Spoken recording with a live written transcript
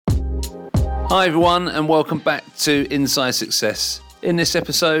Hi everyone and welcome back to Inside Success. In this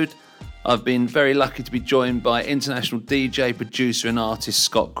episode, I've been very lucky to be joined by international DJ, producer and artist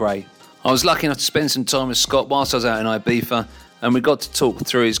Scott Gray. I was lucky enough to spend some time with Scott whilst I was out in Ibiza and we got to talk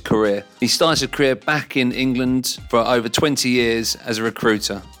through his career. He started his career back in England for over 20 years as a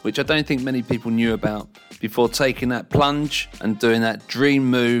recruiter, which I don't think many people knew about, before taking that plunge and doing that dream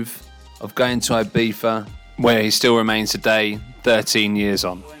move of going to Ibiza, where he still remains today, 13 years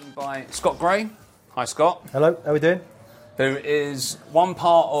on. By Scott Gray. Hi Scott. Hello, how are we doing? Who is one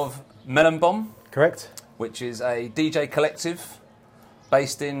part of Melon Bomb. Correct. Which is a DJ collective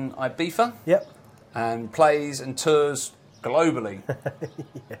based in Ibiza. Yep. And plays and tours globally.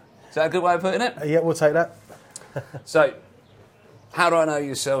 Yeah. Is that a good way of putting it? Yeah, we'll take that. So, how do I know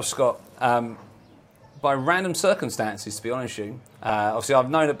yourself, Scott? By random circumstances, to be honest with you. Obviously, I've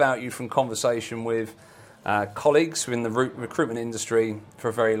known about you from conversation with colleagues within the recruitment industry for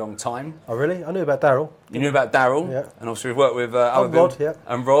a very long time. Oh, really? I knew about Daryl. You knew about Daryl, yeah. And obviously we've worked with Rod, yeah.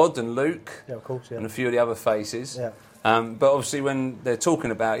 and Rod and Luke, yeah, of course, yeah. And a few of the other faces. Yeah. But obviously when they're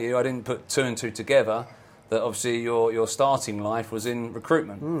talking about you, I didn't put two and two together, that obviously your starting life was in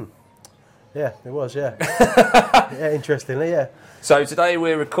recruitment. Mm. Yeah, it was, yeah. Yeah, interestingly, yeah. So today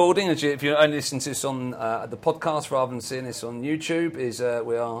we're recording, if you're only listening to this on the podcast rather than seeing this on YouTube,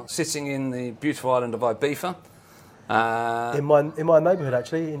 we are sitting in the beautiful island of Ibiza. In my neighbourhood,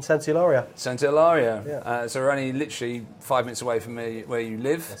 actually, in Santa Ilaria. Santa Ilaria. Yeah. So we're only literally 5 minutes away from where you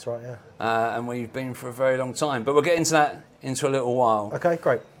live. That's right, yeah. And where you've been for a very long time. But we'll get into that into a little while. Okay,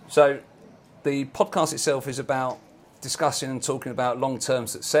 great. So the podcast itself is about discussing and talking about long-term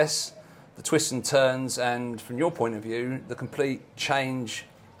success, the twists and turns, and from your point of view, the complete change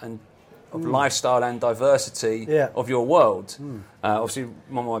and of lifestyle and diversity of your world. Obviously,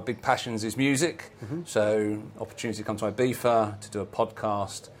 one of my big passions is music. Mm-hmm. So, opportunity to come to Ibiza to do a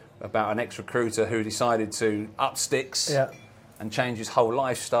podcast about an ex-recruiter who decided to up sticks and change his whole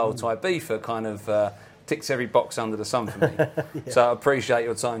lifestyle to Ibiza. Kind of ticks every box under the sun for me. Yeah. So, I appreciate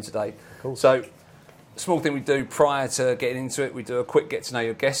your time today. Cool. So, small thing we do prior to getting into it, we do a quick get to know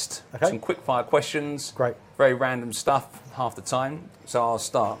your guest. Okay. Some quick fire questions. Great. Very random stuff half the time. So, I'll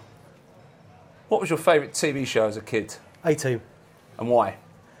start. What was your favourite TV show as a kid? A-Team. And why?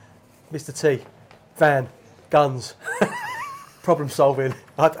 Mr. T. Van. Guns. Problem solving.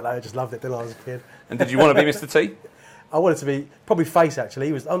 I don't know, I just loved it when I was a kid. And did you want to be Mr. T? I wanted to be, probably Face actually.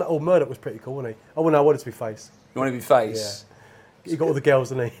 He was, Murdoch was pretty cool, wasn't he? I wanted to be Face. You wanted to be Face? Yeah. He got all the girls,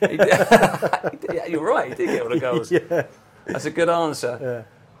 didn't he? Yeah, you're right, he did get all the girls. Yeah. That's a good answer.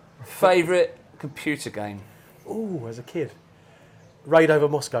 Yeah. Favourite computer game? Ooh, as a kid. Raid over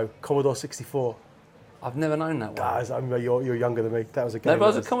Moscow, Commodore 64. I've never known that one. Guys, I remember you're younger than me. That was a game. No, but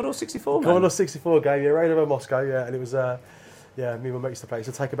it was a Commodore 64, man. Commodore 64 game, yeah, Raid over Moscow, yeah, and it was, me and my mate used to play. It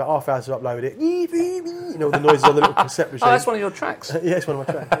used to take about half an hour to upload it. You know, the noises on the little cassette machine. Oh, that's one of your tracks? Yeah, it's one of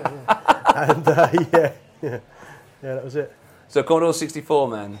my tracks, yeah. And, yeah, that was it. So Commodore 64,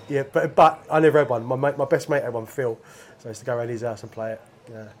 man. Yeah, but I never had one. My best mate had one, Phil, so I used to go around his house and play it,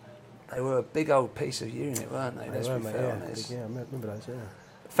 yeah. They were a big old piece of unit, weren't they? Let's be fair on this. Yeah, I remember those, yeah.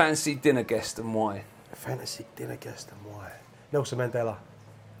 Fancy dinner guest and why? Fantasy dinner guest and why? Nelson Mandela.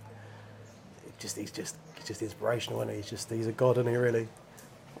 He's just inspirational, isn't he? He's a god, isn't he, really?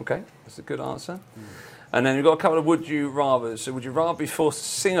 Okay, that's a good answer. And then you've got a couple of would you rather. So would you rather be forced to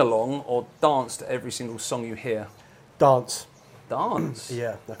sing along or dance to every single song you hear? Dance. Dance?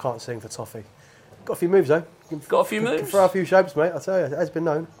 Yeah, I can't sing for toffee. Got a few moves though. Got a few moves? For a few shapes, mate, I tell you, it has been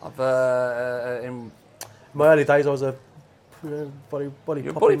known. In my early days, I was a body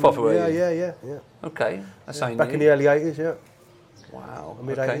popper, were you? Yeah. Okay, that's how you back in the early 80s, yeah. Wow.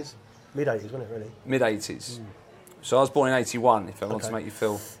 Mid 80s. Mid 80s, wasn't it, really? Mid 80s. So I was born in 81, if I want to make you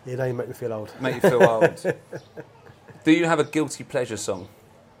feel... Yeah, now you make me feel old. Make you feel old. Do you have a guilty pleasure song?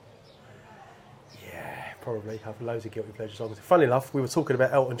 Yeah, probably. I have loads of guilty pleasure songs. Funny enough, we were talking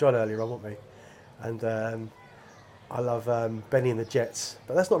about Elton John earlier on, weren't we? And I love Benny and the Jets.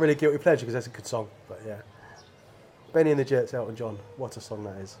 But that's not really a guilty pleasure because that's a good song. But yeah. Benny and the Jets, Elton John. What a song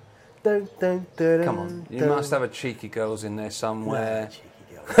that is. Dun, dun, dun, dun, come on. You must have a Cheeky Girls in there somewhere. No, Cheeky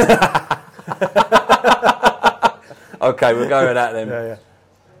Girls. Okay, we'll go with that then. Yeah.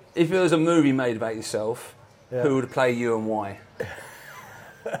 If there was a movie made about yourself, who would play you and why?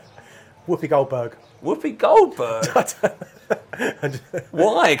 Whoopi Goldberg. Whoopi Goldberg?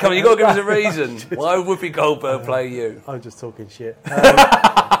 Why? Come on, you've got to give us a reason. Why would Whoopi Goldberg play you? I'm just talking shit.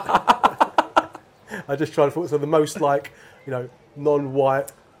 I just tried to think of the most,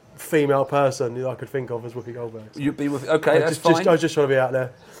 non-white female person I could think of as Whoopi Goldberg. You'd be with... Okay, that's fine. I was just trying to be out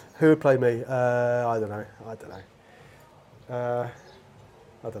there. Who would play me? I don't know.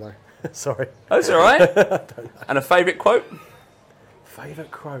 I don't know. Sorry. That's all right. And a favourite quote?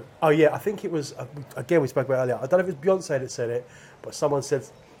 Favourite quote? Oh yeah, I think it was, again we spoke about earlier, I don't know if it was Beyonce that said it, but someone said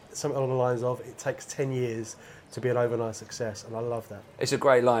something along the lines of, it takes 10 years to be an overnight success, and I love that. It's a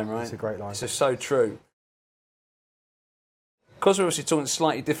great line, right? It's a great line. It's just so true. Because we're obviously talking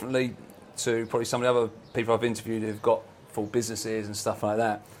slightly differently to probably some of the other people I've interviewed who've got full businesses and stuff like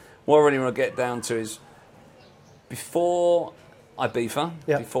that, what I really want to get down to is, before Ibiza,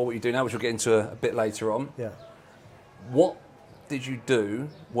 before what you do now, which we'll get into a bit later on, what did you do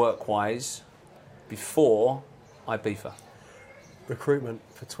work-wise before Ibiza? Recruitment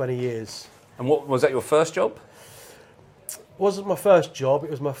for 20 years. And what was that, your first job? It wasn't my first job,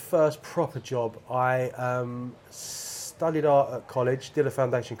 it was my first proper job. I studied art at college, did a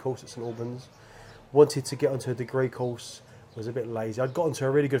foundation course at St Albans, wanted to get onto a degree course, was a bit lazy. I'd got onto a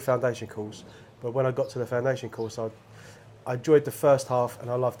really good foundation course, but when I got to the foundation course, I enjoyed the first half and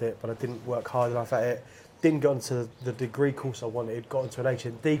I loved it, but I didn't work hard enough at it. Didn't get onto the degree course I wanted, got onto an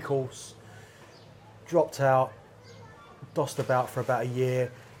H&D course, dropped out, dossed about for about a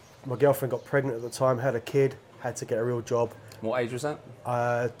year. My girlfriend got pregnant at the time, had a kid, had to get a real job. What age was that?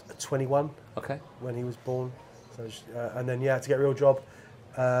 21. Okay. When he was born. So, and then, had to get a real job.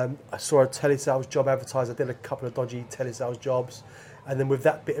 I saw a telesales job advertised. I did a couple of dodgy telesales jobs. And then with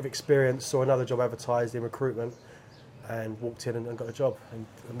that bit of experience, saw another job advertised in recruitment and walked in and got a job. And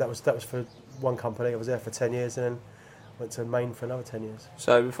that was for one company. I was there for 10 years and then went to Maine for another 10 years.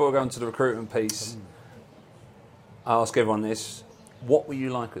 So before we go on to the recruitment piece, I'll ask everyone this. What were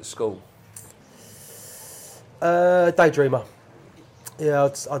you like at school? Daydreamer. Yeah,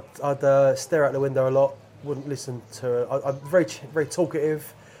 I'd stare out the window a lot. Wouldn't listen to. I'm very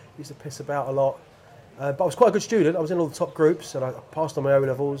talkative. Used to piss about a lot. But I was quite a good student. I was in all the top groups, and I passed on my O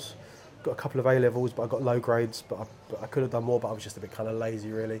levels. Got a couple of A levels, but I got low grades. But I could have done more. But I was just a bit kind of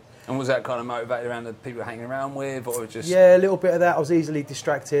lazy, really. And was that kind of motivated around the people hanging around with, or just? Yeah, a little bit of that. I was easily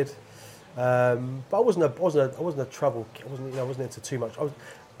distracted. But I wasn't a trouble. I wasn't into too much. I was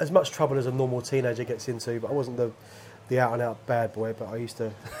as much trouble as a normal teenager gets into. But I wasn't the out and out bad boy. But I used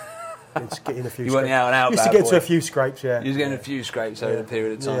to. Get in a few. You weren't the out and out. Used to get into a few scrapes, yeah. You was getting a few scrapes over a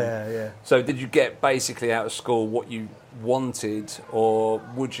period of time. Yeah. So did you get basically out of school what you wanted, or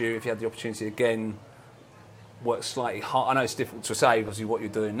would you, if you had the opportunity again, work slightly hard? I know it's difficult to say because of what you're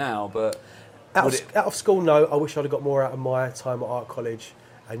doing now, but out of school, no. I wish I'd have got more out of my time at art college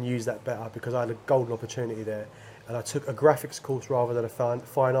and used that better because I had a golden opportunity there, and I took a graphics course rather than a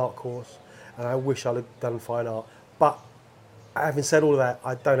fine art course, and I wish I'd have done fine art, but. Having said all of that,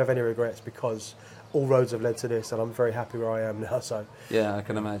 I don't have any regrets because all roads have led to this, and I'm very happy where I am now. So yeah, I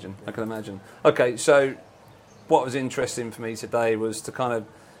can imagine. Okay, so what was interesting for me today was to kind of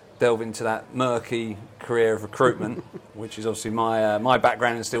delve into that murky career of recruitment, which is obviously my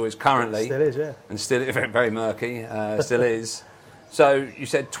background and still is currently. Still is, yeah. And still very, very murky. Still is. So you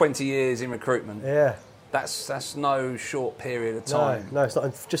said 20 years in recruitment. Yeah. That's no short period of time. No, it's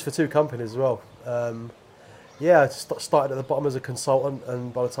not. Just for two companies as well. I started at the bottom as a consultant,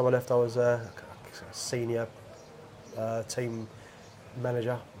 and by the time I left, I was a senior team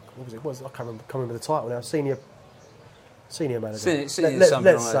manager. What was it? I can't remember the title now. Senior manager. Let's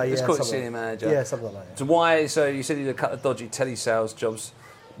say, it's called senior manager. Yeah, something like that. So why? So you said you did a couple of dodgy telesales jobs.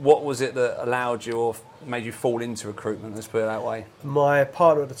 What was it that allowed you or made you fall into recruitment? Let's put it that way. My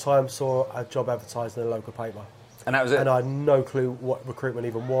partner at the time saw a job advertised in a local paper. And that was it? And I had no clue what recruitment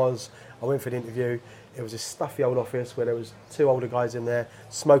even was. I went for the interview. It was a stuffy old office where there was two older guys in there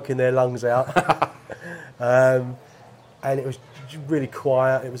smoking their lungs out, and it was really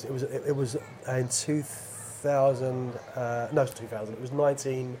quiet. It was in 2000. No, it was 2000. It was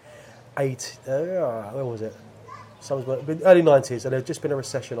 1980. When was it? Early 90s, and there had just been a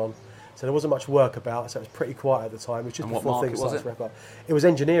recession on, so there wasn't much work about. So it was pretty quiet at the time. It was just and before things started to was wrap up. It was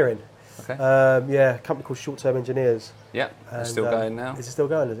engineering. Okay. A company called Short Term Engineers. Yeah, it's still going now. Is it still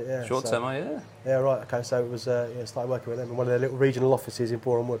going? Is it? Yeah. Short Term, yeah. Yeah, right. Okay, so it was. Started working with them in one of their little regional offices in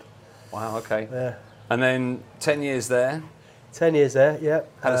Boreham Wood. Wow. Okay. Yeah. And then 10 years there. 10 years there. Yeah.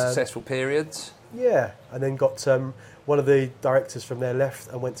 Had a successful period. Yeah, and then got one of the directors from there left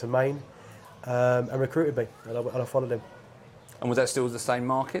and went to Maine, and recruited me, and I followed him. And was that still the same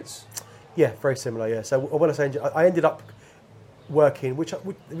markets? Yeah, very similar. Yeah. So when I say I ended up working, which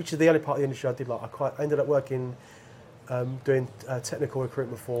is the only part of the industry I did like. I ended up working doing technical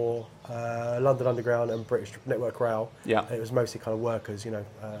recruitment for London Underground and British Network Rail. Yeah. And it was mostly kind of workers,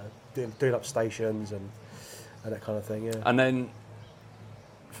 doing up stations and that kind of thing. Yeah. And then,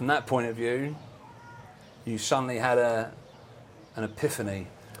 from that point of view, you suddenly had an epiphany,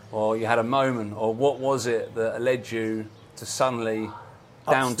 or you had a moment, or what was it that led you to suddenly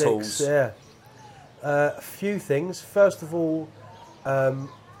Down Sticks, tools. yeah. A few things. First of all,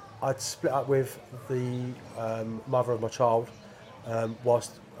 I'd split up with the mother of my child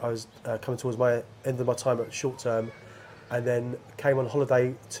whilst I was coming towards my end of my time at short term, and then came on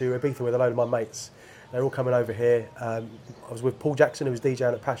holiday to Ibiza with a load of my mates. They were all coming over here. I was with Paul Jackson, who was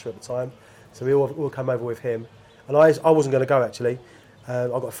DJing at Pasha at the time, so we all come over with him. And I wasn't going to go actually. I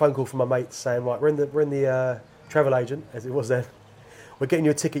got a phone call from my mates saying, right, we're in the travel agent, as it was then. We're getting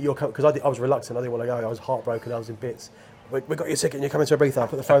you a ticket. You're coming, because I was reluctant. I didn't want to go. I was heartbroken. I was in bits. We got you a ticket and you're coming to Ibiza. I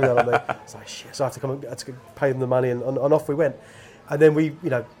put the phone down on me. I was like, shit. So I had to pay them the money and off we went. And then we,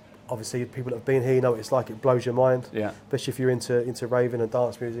 obviously people that have been here, you know what it's like. It blows your mind. Yeah. Especially if you're into raving and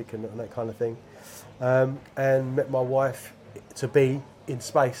dance music and that kind of thing. And met my wife to be in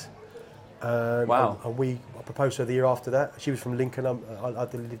space. Wow. And I proposed to her the year after that. She was from Lincoln. I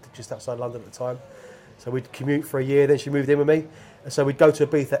lived just outside London at the time. So we'd commute for a year, then she moved in with me. And so we'd go to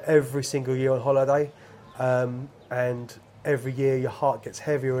Ibiza every single year on holiday. And every year your heart gets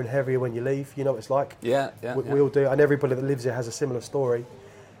heavier and heavier when you leave. You know what it's like? Yeah. We all do. And everybody that lives here has a similar story.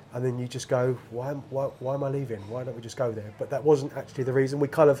 And then you just go, why am I leaving? Why don't we just go there? But that wasn't actually the reason. We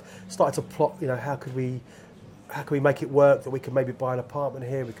kind of started to plot, how could we make it work, that we could maybe buy an apartment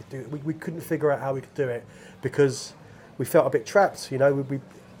here, we could do it. We couldn't figure out how we could do it because we felt a bit trapped, they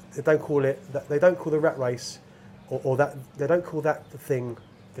don't call the rat race or that, they don't call that the thing,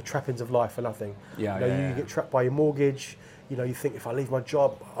 the trappings of life for nothing. You get trapped by your mortgage, you think if I leave my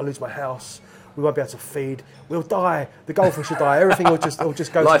job, I'll lose my house, we won't be able to feed, we'll die, the goldfish will die, everything will just go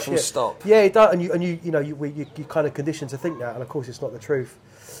Life to will shit. stop. Yeah, it does, and you kind of conditioned to think that, and of course it's not the truth.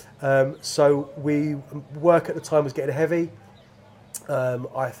 So work at the time was getting heavy.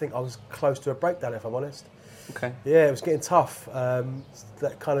 I think I was close to a breakdown, if I'm honest. Okay. Yeah, it was getting tough.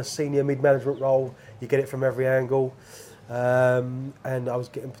 That kind of senior mid-management role, you get it from every angle. And I was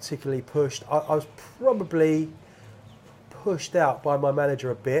getting particularly pushed. I was probably pushed out by my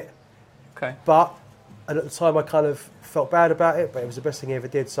manager a bit. Okay. And at the time I kind of felt bad about it, but it was the best thing he ever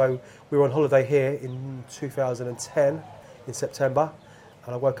did. So we were on holiday here in 2010, in September.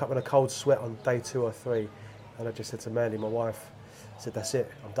 And I woke up in a cold sweat on day 2 or 3, and I just said to Mandy, my wife, I said, "That's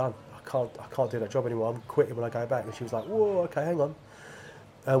it. I'm done. I can't do that job anymore. I'm quitting when I go back." And she was like, "Whoa, okay, hang on."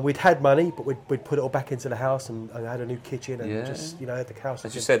 And we'd had money, but we'd put it all back into the house, and I had a new kitchen, and just had the house.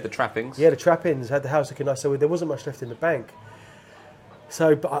 As you said, the trappings. Yeah, the trappings, had the house looking nice. So there wasn't much left in the bank.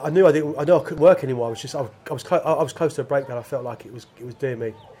 So, but I knew I couldn't work anymore. I was close to a breakdown. I felt like it was doing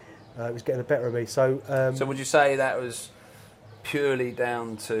me. It was getting the better of me. So. So would you say that was purely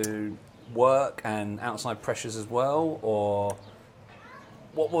down to work and outside pressures as well, or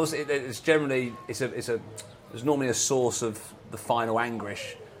what was it? It's normally a source of the final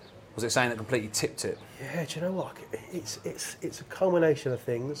anguish. Was it saying that completely tipped it? Yeah, do you know what? It's a culmination of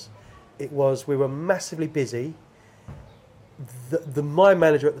things. It was, we were massively busy. My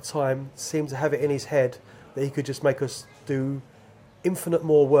manager at the time seemed to have it in his head that he could just make us do infinite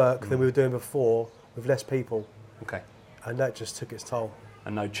more work than we were doing before with less people. Okay. And that just took its toll.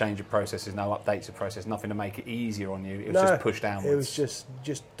 And no change of processes, no updates of process, nothing to make it easier on you. It was just pushed downwards. It was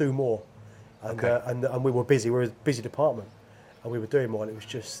just do more. And, and we were busy. We were a busy department, and we were doing more. And it was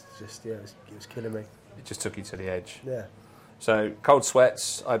just it was killing me. It just took you to the edge. Yeah. So cold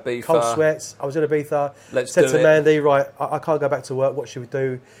sweats, Ibiza. Cold sweats. I was in Ibiza. Said to Mandy, right, I can't go back to work. What should we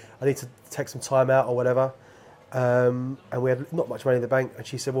do? I need to take some time out or whatever. And we had not much money in the bank. And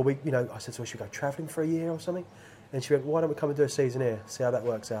she said, well, I said to her, should we go travelling for a year or something? And she went, why don't we come and do a season here, see how that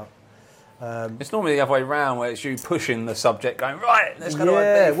works out. It's normally the other way around, where it's you pushing the subject, going, right, let's go to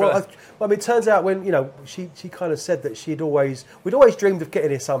Ibiza. Well, it turns out when, she kind of said that we'd always dreamed of getting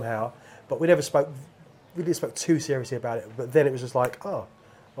here somehow, but we didn't spoke too seriously about it. But then it was just like, oh,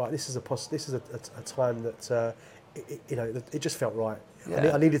 right, this is a time that, it just felt right.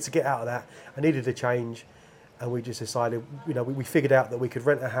 Yeah. I needed to get out of that. I needed a change. And we just decided, we figured out that we could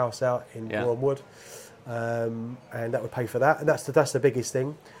rent a house out in Boreham Wood. And that would pay for that, and that's the biggest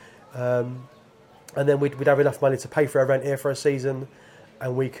thing. And then we'd have enough money to pay for our rent here for a season,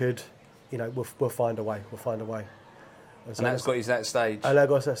 and we could, we'll find a way. And that's got you to that stage. And that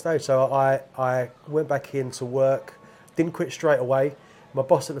got us to that stage. So I went back into work, didn't quit straight away. My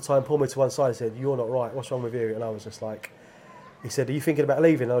boss at the time pulled me to one side and said, "You're not right. What's wrong with you?" And I was just like, he said, "Are you thinking about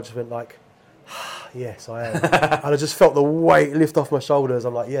leaving?" And I just went like, "Yes, I am." And I just felt the weight lift off my shoulders.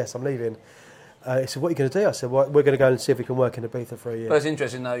 I'm like, "Yes, I'm leaving." He said, "What are you going to do?" I said, "Well, we're going to go and see if we can work in Ibiza for a year." But it's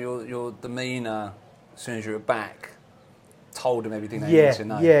interesting though, your demeanour as soon as you were back told them everything they needed to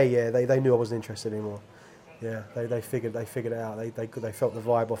know. Yeah. They knew I wasn't interested anymore. Yeah, they figured it out. They felt the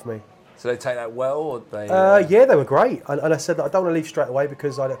vibe off me. So they take that well, or they? Yeah, they were great, and I said that I don't want to leave straight away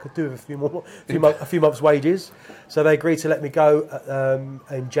because I could do with a few months' wages. So they agreed to let me go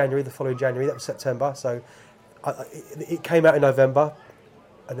in January, the following January. That was September. So it came out in November,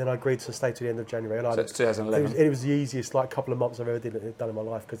 and then I agreed to stay to the end of January. And so it's 2011. It was the easiest couple of months I've ever done in my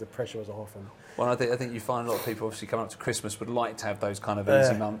life because the pressure was off. And well, I think you find a lot of people obviously coming up to Christmas would like to have those kind of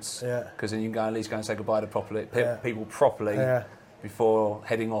easy months, because then you can go at least go and say goodbye to people properly. Yeah. Before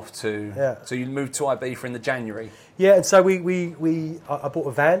heading off to, so you moved to Ibiza in the January. Yeah, and so I bought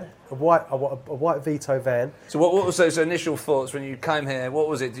a van, a white Vito van. So what was those initial thoughts when you came here? What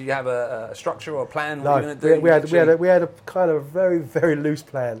was it? Did you have a structure or a plan? No, we had a kind of very, very loose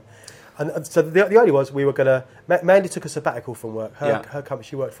plan, and so the idea was we were going to. Mandy took a sabbatical from work. Her company,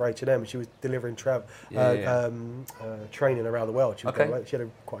 she worked for H&M, and she was delivering training around the world. She had a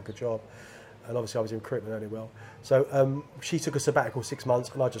quite good job. And obviously I was in recruitment early well. So she took a sabbatical 6 months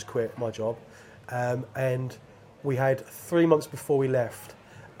and I just quit my job. And we had 3 months before we left.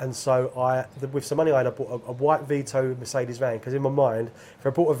 And so with some money I bought a white Vito Mercedes van, because in my mind, if I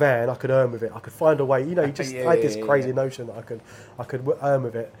bought a van, I could earn with it. I could find a way, I had this crazy notion that I could earn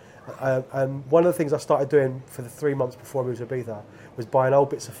with it. And one of the things I started doing for the 3 months before I moved to Ibiza was buying old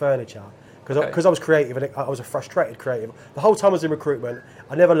bits of furniture. Because I was creative and I was a frustrated creative. The whole time I was in recruitment,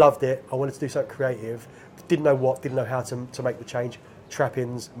 I never loved it. I wanted to do something creative. Didn't know how to make the change.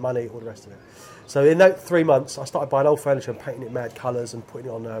 Trappings, money, all the rest of it. So in that 3 months, I started buying old furniture and painting it mad colours and putting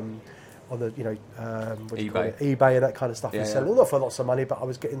it on the eBay and that kind of stuff, and selling not for lots of money, but I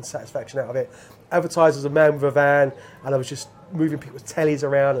was getting satisfaction out of it. Advertised as a man with a van, and I was just moving people's tellies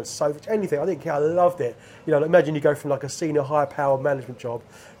around and sofas, anything. I didn't care. I loved it. Imagine you go from like a senior high power management job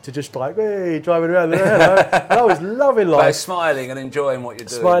to just like driving around and I was loving life. But smiling and enjoying what you're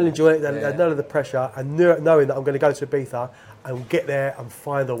doing. Smiling, enjoying it, and none of the pressure, and knowing that I'm going to go to Ibiza and get there and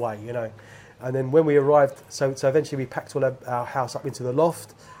find a way, And then when we arrived, so eventually we packed all our house up into the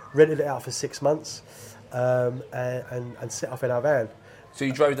loft, rented it out for 6 months, and set off in our van. So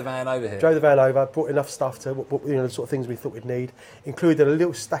you drove the van over here? Drove the van over, brought enough stuff to, the sort of things we thought we'd need, included a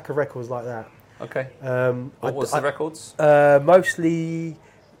little stack of records like that. Okay. What was the records? Mostly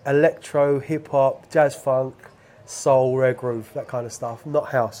electro, hip hop, jazz funk, soul, rare groove, that kind of stuff. Not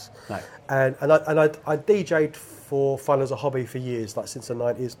house. No. And I DJ'd for fun as a hobby for years, like since the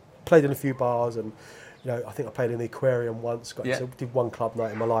 90s. Played in a few bars, and I think I played in the Aquarium once. Did one club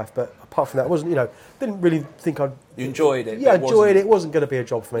night in my life, but apart from that, it wasn't. Didn't really think I'd. You enjoyed it. Yeah, I enjoyed it. It wasn't going to be a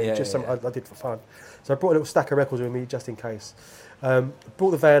job for me. Just something I did for fun. So I brought a little stack of records with me just in case.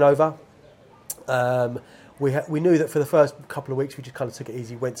 Brought the van over. We knew that for the first couple of weeks we just kind of took it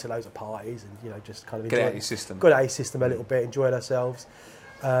easy, went to loads of parties, and just kind of get out of your system. Got out of your system a little bit, enjoyed ourselves.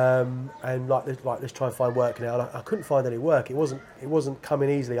 And let's try and find work now. And I couldn't find any work. It wasn't coming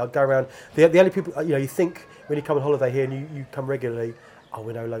easily. I'd go around. The only people you think when you come on holiday here and you come regularly,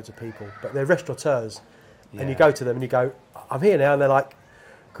 we know loads of people, but they're restaurateurs, and you go to them and you go, I'm here now, and they're like,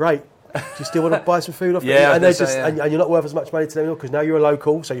 great. Do you still want to buy some food off me? And they're and you're not worth as much money to them because now you're a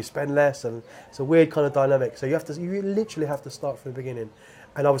local, so you spend less, and it's a weird kind of dynamic. So you literally have to start from the beginning.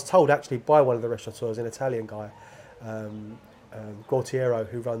 And I was told actually by one of the restaurateurs, an Italian guy. Gualtiero,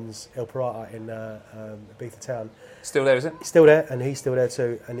 who runs Il Pirata in Ibiza town. Still there, is it? Still there, and he's still there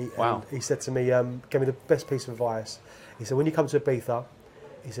too. And he said to me, gave me the best piece of advice. He said, when you come to Ibiza,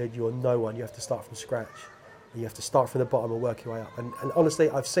 he said, you're no one. You have to start from scratch. You have to start from the bottom and work your way up. And honestly,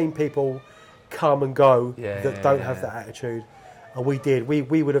 I've seen people come and go that don't have that attitude. And we did. We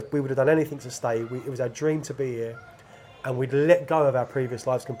would have done anything to stay. It was our dream to be here. And we'd let go of our previous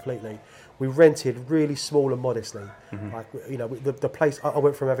lives completely. We rented really small and modestly. Mm-hmm. The place. I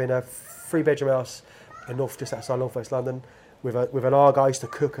went from having a 3-bedroom house in just outside North West London with an ARG. I used to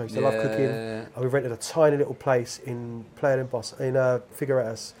cook. I used to love cooking. And we rented a tiny little place in Playa del Boss in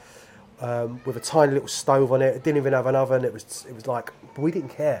Figueres with a tiny little stove on it. It didn't even have an oven. It was like, but we didn't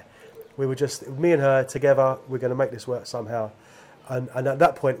care. We were just me and her together. We're going to make this work somehow. And at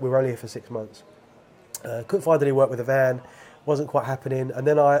that point, we were only here for 6 months. Couldn't find any work with a van, wasn't quite happening. And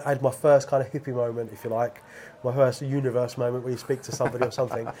then I had my first kind of hippie moment, if you like, my first universe moment where you speak to somebody or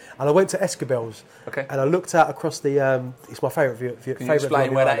something. And I went to Esquivel's, and I looked out across the, it's my favourite view. Can you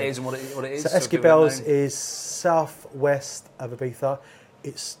explain where that is and what it is? So Esquivel's is southwest of Ibiza.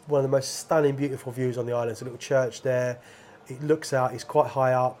 It's one of the most stunning, beautiful views on the island. It's a little church there. It looks out, it's quite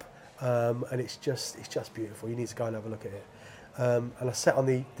high up, and it's just beautiful. You need to go and have a look at it. And I sat on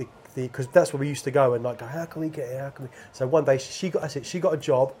the because that's where we used to go and like go, how can we get here? How can we? So one day she got a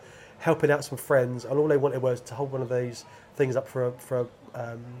job helping out some friends, and all they wanted was to hold one of these things up for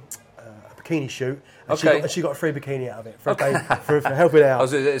a bikini shoot, and Okay. she got a free bikini out of it for a day, for helping out.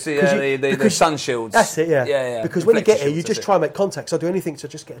 It's the sun shields. That's it, yeah. Yeah. Because when you get Reflector here, you shields, just that's try and make contacts. I'll do anything to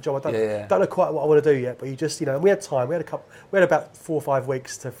just get a job. I Yeah. don't know quite what I want to do yet, but you just, and we had time. We had about 4 or 5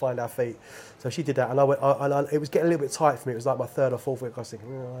 weeks to find our feet. So she did that, and it was getting a little bit tight for me. It was like my 3rd or 4th week. I was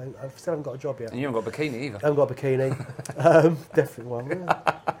thinking, I still haven't got a job yet. And you haven't got a bikini either. I haven't got a bikini. Definitely one.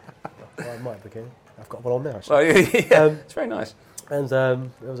 Yeah. Well, I might have a bikini. I've got one on now, actually. Well, yeah. It's very nice. And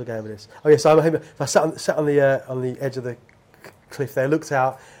where was I going with this? Oh yeah, so I sat on the edge of the cliff there, looked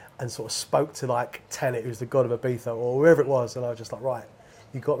out, and sort of spoke to like Tanit, who's the god of Ibiza, or whoever it was, and I was just like, right,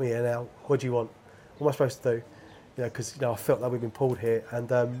 you got me here now. What do you want? What am I supposed to do? Because I felt like we'd been pulled here. And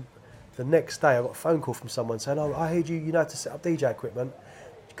the next day, I got a phone call from someone saying, "Oh, I heard you know how to set up DJ equipment.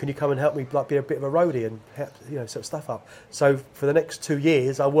 Can you come and help me, like, be a bit of a roadie and help, set stuff up?" So for the next 2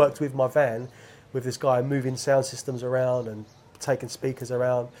 years, I worked with my van with this guy, moving sound systems around and taking speakers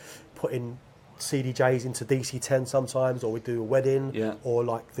around, putting CDJs into DC-10 sometimes, or we'd do a wedding, or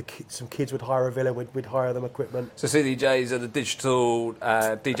like some kids would hire a villa, we'd hire them equipment. So CDJs are the digital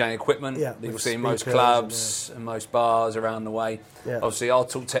DJing equipment that you'll see in most clubs and most bars around the way. Yeah. Obviously, I'll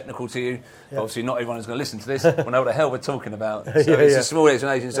talk technical to you. But obviously, not everyone is going to listen to this. We'll know what the hell we're talking about. So it's a small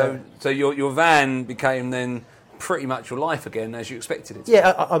explanation. So your van became then pretty much your life again as you expected it to. Yeah,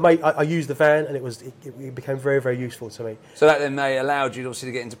 I used the van, and it became very, very useful to me. So that then allowed you obviously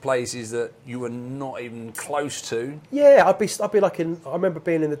to get into places that you were not even close to. Yeah, I'd be like I remember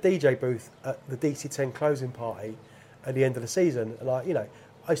being in the DJ booth at the DC-10 closing party at the end of the season, and I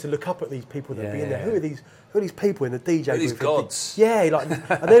used to look up at these people that would be in there. Who are these people in the DJ booth? These gods. Yeah, like,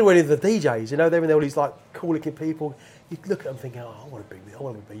 and then when the DJs, they're in there, all these like cool looking people. You look at them thinking, oh, I want to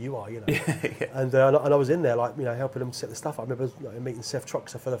be you are, And I was in there, like, helping them set the stuff up. I remember meeting Seth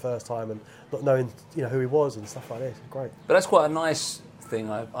Troxer for the first time and not knowing, who he was and stuff like this. Great. But that's quite a nice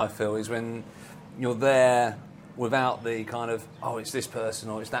thing, I feel, is when you're there without the kind of, oh, it's this person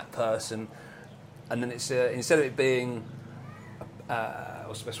or it's that person, and then it's instead of it being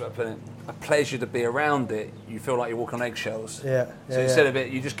what's the best way of putting it, a pleasure to be around it, you feel like you're walking on eggshells. Yeah. So instead of it,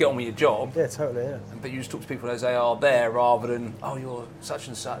 you just get on with your job. Yeah, totally, yeah. But you just talk to people as they are there, rather than, oh, you're such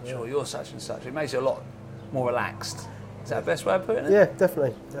and such, or you're such and such. It makes it a lot more relaxed. Is that the best way of putting it? Yeah,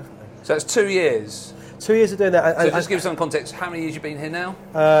 definitely. So it's 2 years. 2 years of doing that. So just give us some context. How many years have you been here now?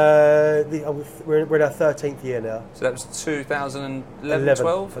 We're in our 13th year now. So that was 2011,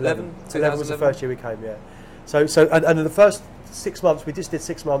 12? 11 was the first year we came, yeah. So and in the first 6 months, we just did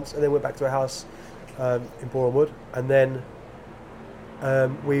 6 months, and then went back to a house in Boreham Wood, and then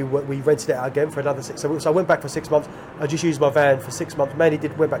we rented it out again for another 6. So I went back for 6 months. I just used my van for 6 months. Mainly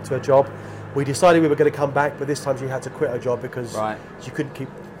went back to a job. We decided we were going to come back, but this time she had to quit her job because she couldn't keep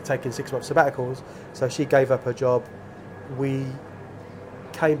taking 6 month sabbaticals. So she gave up her job. We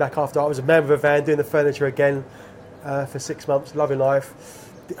came back after. I was a man with a van doing the furniture again for 6 months, loving life.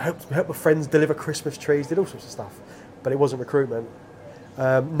 Helped my friends deliver Christmas trees, did all sorts of stuff. But it wasn't recruitment,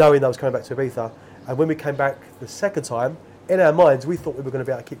 knowing that I was coming back to Ibiza. And when we came back the second time, in our minds, we thought we were going to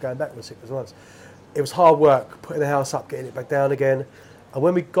be able to keep going back for 6 months. It was hard work, putting the house up, getting it back down again. And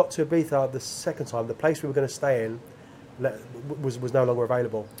when we got to Ibiza the second time, the place we were going to stay in was no longer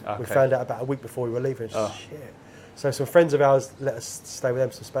available. Okay. We found out about a week before we were leaving. Shit. So some friends of ours let us stay with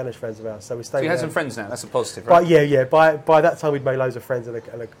them, some Spanish friends of ours. So we stayed. So you had some friends now. That's a positive, right? But by that time we'd made loads of friends and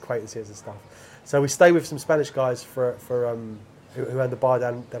acquaintances and stuff. So we stayed with some Spanish guys who owned the bar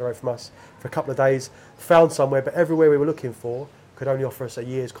down the road from us for a couple of days. Found somewhere, but everywhere we were looking for could only offer us a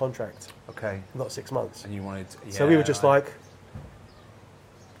year's contract. Okay. Not 6 months. And you wanted. Yeah, so we were just like,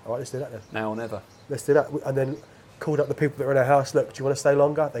 all right, let's do that then. Now or never. Let's do that. And then called up the people that were in our house. Look, do you want to stay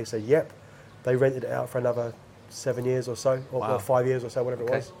longer? They said, yep. They rented it out for another 7 years or so, or 5 years or so, whatever it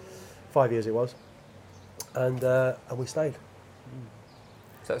was. 5 years it was. And we stayed.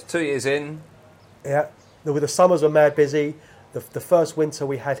 So it's 2 years in. Yeah. The summers were mad busy. The first winter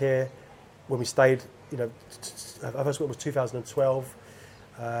we had here, when we stayed, our first winter was 2012,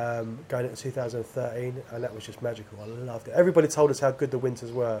 going into 2013, and that was just magical. I loved it. Everybody told us how good the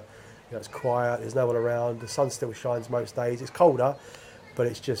winters were. It's quiet, there's no one around, the sun still shines most days. It's colder, but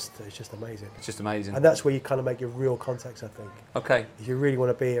it's just amazing. It's just amazing. And that's where you kind of make your real contacts, I think. Okay. If you really want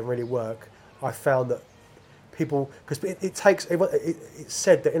to be and really work, I found that people, because it's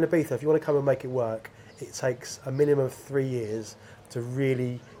said that in Ibiza, if you want to come and make it work, it takes a minimum of 3 years to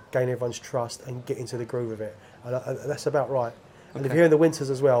really gain everyone's trust and get into the groove of it. And that's about right. And if you're in the winters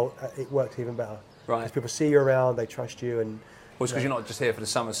as well, it works even better. Right. Because people see you around, they trust you, and well, it's because you're not just here for the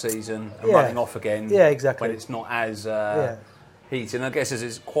summer season and running off again. Yeah, exactly. When it's not as heating. I guess as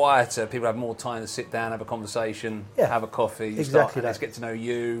it's quieter, people have more time to sit down, have a conversation, Yeah. have a coffee. You Exactly let's that. get to know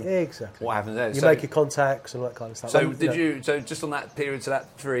you. Exactly. What happens there? You make your contacts and all that kind of stuff. So And, So just on that period, so that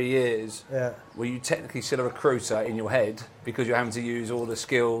 3 years, Yeah. were you technically still a recruiter in your head because you're having to use all the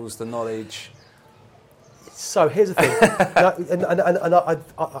skills, the knowledge? So here's the thing,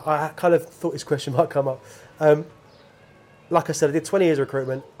 I kind of thought this question might come up. Like I said, I did 20 years of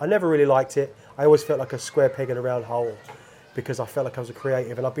recruitment. I never really liked it. I always felt like a square peg in a round hole because I felt like I was a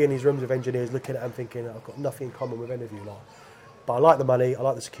creative, and I'd be in these rooms of engineers looking at them thinking, I've got nothing in common with any of you lot. But I like the money, I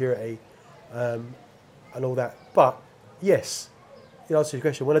like the security, and all that. But yes, in answer to your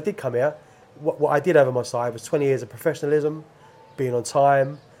question, when I did come here, what I did have on my side was 20 years of professionalism, being on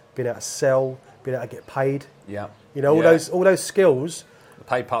time, being able to sell, being able to get paid. Yeah. You know, all those skills. The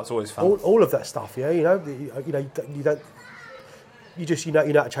pay part's always fun. All of that stuff, yeah. You know, you don't. You just you know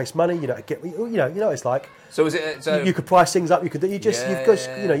how to chase money. You know how to get. You know what it's like. So is it? So You could price things up. You could. You've got.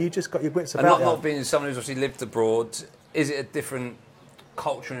 Yeah. You know, you just got your wits and about. not being someone who's obviously lived abroad, is it a different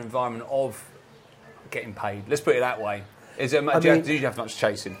culture and environment of getting paid? Let's put it that way. Is it? Do you have much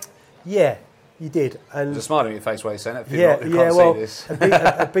chasing? Yeah, you did. And There's a smile on your face while you're saying that. yeah, Who can't well, see this.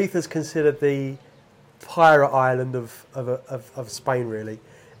 Ibiza's considered the pirate island of Spain, really.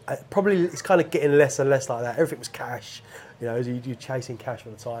 Probably it's kind of getting less and less like that. Everything was cash, you know, you're chasing cash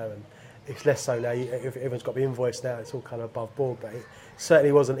all the time, and it's less so now. Everyone's got the invoice now. It's all kind of above board, but it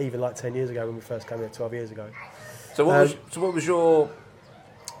certainly wasn't even like 10 years ago when we first came here, 12 years ago. So what was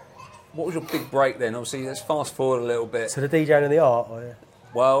your big break then? Obviously, let's fast forward a little bit. So the DJing and the art, yeah.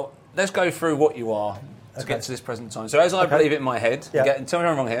 Well, let's go through what you are to get to this present time. So as I believe it in my head, tell me if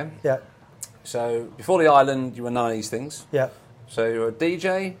I'm wrong here. Yeah. So before the island, you were none of these things. Yeah. So you're a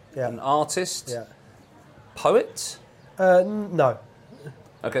DJ, an artist, Yeah. poet. No.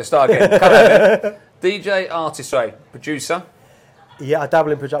 Okay, start again. Cut that bit. DJ, artist, sorry, producer. Yeah, I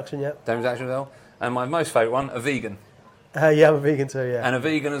dabble in production. Yeah. James Axel, and my most favourite one, a vegan. Yeah, I'm a vegan too. Yeah. And a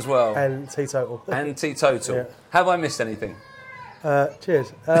vegan as well. And teetotal. And teetotal. Yeah. Have I missed anything?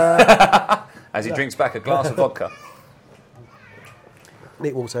 Cheers. As he drinks back a glass of vodka.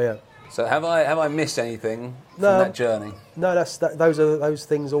 Neat water. Yeah. So have I missed anything from No. that journey? No, those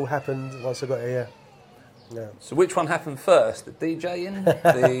things all happened once I got here. Yeah. So which one happened first? The DJing,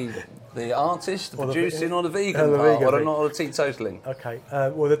 the artist, the producing, or the vegan the part, vegan or the teetotaling? Okay.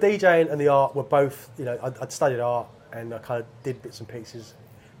 Well, the DJing and the art were both. You know, I'd studied art and I kind of did bits and pieces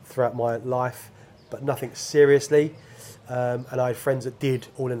throughout my life, but nothing seriously. And I had friends that did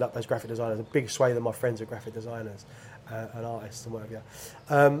all end up as graphic designers. A big swathe of my friends are graphic designers and artists and whatever.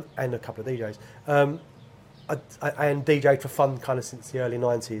 And a couple of DJs. And DJed for fun kind of since the early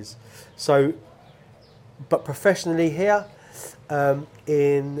 90s. So, but professionally here,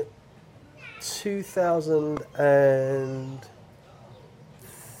 in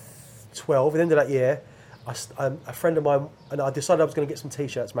 2012, at the end of that year, a friend of mine, and I decided I was going to get some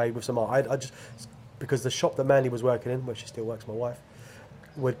T-shirts made with some art. I just, because the shop that Mandy was working in, where she still works, my wife,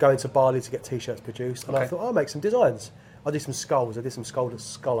 would go into Bali to get T-shirts produced, and I thought, I'll make some designs. I did some skulls. I did some skull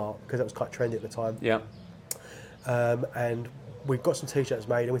art because that was quite trendy at the time. Yeah. And we got some T-shirts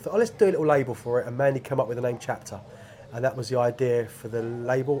made, and we thought, let's do a little label for it. And Mandy came up with the name Chapter, and that was the idea for the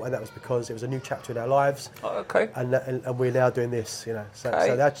label, and that was because it was a new chapter in our lives. Oh, okay. And we're now doing this, you know. So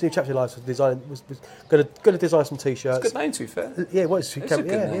that new chapter in our lives was going to design some T-shirts. It's a good name, to be fair. Yeah, it was. It's a good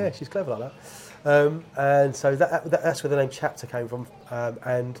name. Yeah, she's clever like that. And so that's where the name Chapter came from.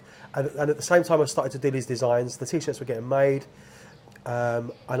 And at the same time I started to do these designs, the T-shirts were getting made,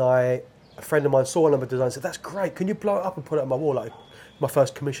 and a friend of mine saw one of the designs and said, "That's great, can you blow it up and put it on my wall, like my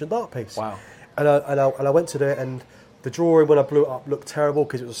first commissioned art piece?" Wow. And I went to do it, and the drawing when I blew it up looked terrible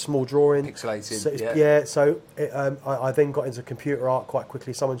because it was a small drawing. Pixelated, So I then got into computer art quite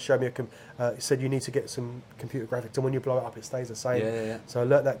quickly. Someone showed me said you need to get some computer graphics, and when you blow it up it stays the same. Yeah. So I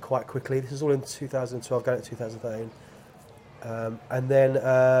learnt that quite quickly. This is all in 2012, going to 2013. And then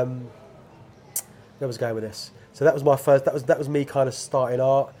where was I going with this? So that was my first. That was me kind of starting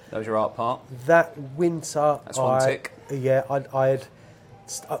art. That was your art part. That winter, That's one tick. Yeah, I'd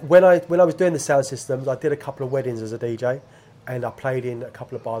when I was doing the sound systems, I did a couple of weddings as a DJ, and I played in a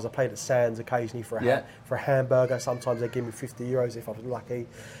couple of bars. I played at Sands occasionally for a hamburger. Sometimes they give me €50 if I was lucky,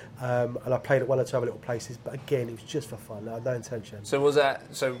 and I played at one or two other little places. But again, it was just for fun. I had no intention. So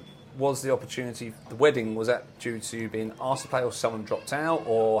was the opportunity, the wedding, was that due to you being asked to play, or someone dropped out,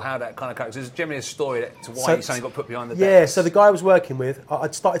 or how that kind of goes? There's generally a story to why you suddenly got put behind the decks. Yeah, so the guy I was working with,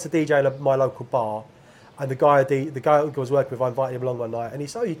 I'd started to DJ in my local bar, and the guy I was working with, I invited him along one night, and he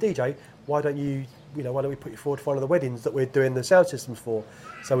said, "Oh, you DJ? Why don't we put you forward for one of the weddings that we're doing the sound systems for?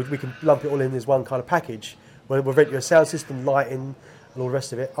 So we can lump it all in as one kind of package, we'll rent you a sound system, lighting, and all the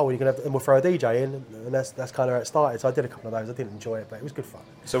rest of it. Oh, you're gonna have, and we'll throw a DJ in, and that's kind of how it started. So I did a couple of those. I didn't enjoy it, but it was good fun.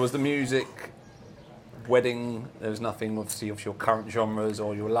 So was the music wedding? There was nothing obviously of your current genres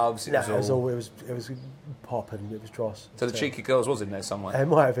or your loves. It was pop and it was dross. So the Cheeky Girls was in there somewhere. It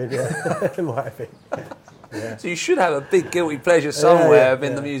might have been, yeah. It might have been. Yeah. So you should have a big guilty pleasure somewhere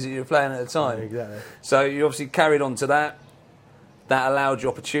in the music you were playing at the time. Yeah, exactly. So you obviously carried on to that. That allowed you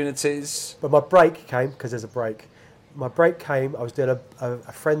opportunities. But my break came, because there's a break. My break came, I was doing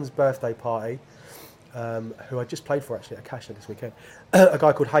a friend's birthday party, who I just played for actually at Akasha this weekend. A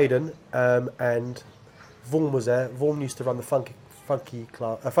guy called Hayden, and Vaughan was there. Vaughan used to run the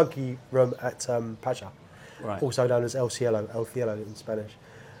funky room at Pacha, Right. also known as El Cielo in Spanish,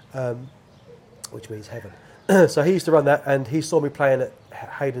 which means heaven. So he used to run that, and he saw me playing at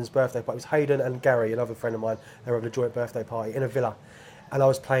Hayden's birthday party. It was Hayden and Gary, another friend of mine. They were having a joint birthday party in a villa, and I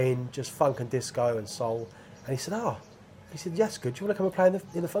was playing just funk and disco and soul. And he said, yes, good. Do you want to come and play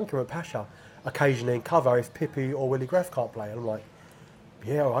in the funky room at Pacha? Occasionally in cover if Pippi or Willie Greff can't play. And I'm like,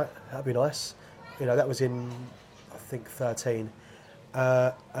 yeah, all right, that'd be nice. You know, that was in, I think, 13.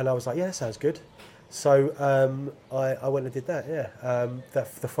 And I was like, yeah, that sounds good. So I went and did that,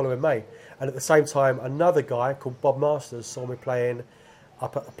 the following May. And at the same time, another guy called Bob Masters saw me playing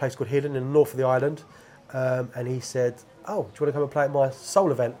up at a place called Hidden in the north of the island. And he said, oh, do you want to come and play at my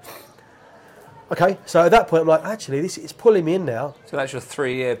soul event? Okay, so at that point, I'm like, actually, this is pulling me in now. So that's your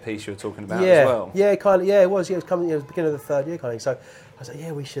 3-year piece you were talking about as well? Yeah, kind of, yeah, it was. Yeah, it was coming, it was the beginning of the third year kind of thing. So I was like,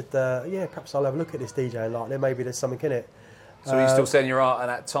 yeah, we should, perhaps I'll have a look at this DJ and like, there maybe there's something in it. So were you still selling your art at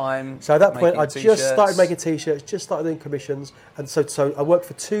that time? So at that point, I t-shirts? just started making t-shirts, just started doing commissions, and so I worked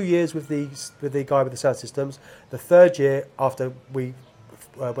for 2 years with the guy with the sound systems. The third year, after we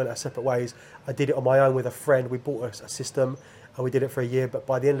went our separate ways, I did it on my own with a friend. We bought a system, and we did it for a year. But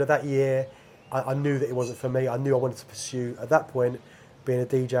by the end of that year, I knew that it wasn't for me. I knew I wanted to pursue, at that point, being a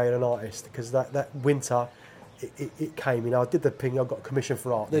DJ and an artist, because that winter, it came. You know, I did the thing. I got a commission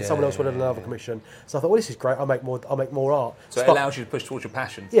for art. Then someone else wanted another commission. So I thought, well, this is great. I'll make more art. So it allows you to push towards your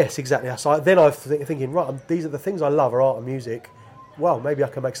passion. Yes, exactly. So then I was thinking, right, these are the things I love, are art and music. Well, maybe I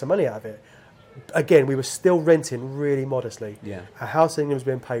can make some money out of it. Again, we were still renting really modestly. Yeah. Our house in England was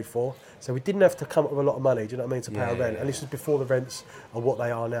being paid for, so we didn't have to come up with a lot of money. Do you know what I mean, to pay our rent? And this was before the rents are what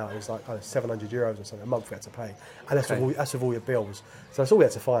they are now. It was like kind of €700 or something a month we had to pay, and that's with all your bills. So that's all we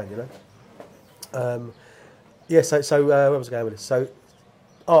had to find, you know. So where was I going with this? So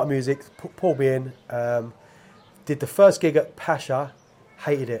art and music pulled me in. Did the first gig at Pacha,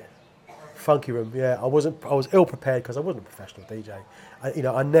 hated it. Funky room, yeah. I was ill prepared because I wasn't a professional DJ.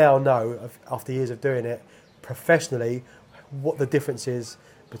 I now know, after years of doing it professionally, what the difference is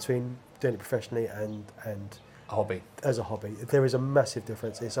between doing it professionally and A hobby. As a hobby. There is a massive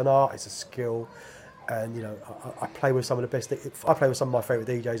difference. It's an art, it's a skill, and you know, I play with some of the best. I play with some of my favourite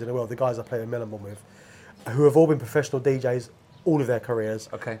DJs in the world. The guys I play with Melbourne with, who have all been professional DJs all of their careers.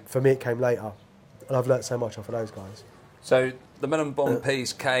 Okay. For me, it came later, and I've learnt so much off of those guys. So the Melbourne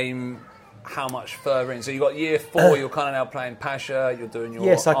piece came how much further in? So you got year 4. You're kind of now playing Pacha. You're doing your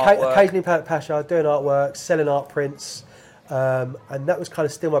artwork. Occasionally play at Pacha, doing artwork, selling art prints, and that was kind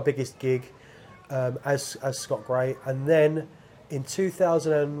of still my biggest gig, as Scott Gray. And then in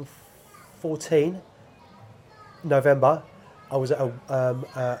 2014, November, I was at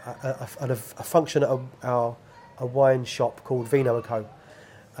a function at a wine shop called Vino and Co.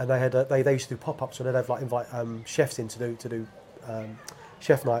 And they had they used to do pop-ups, so they'd have like invite chefs in to do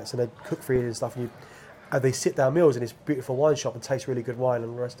chef nights, and they'd cook for you and stuff. And they sit down meals in this beautiful wine shop and taste really good wine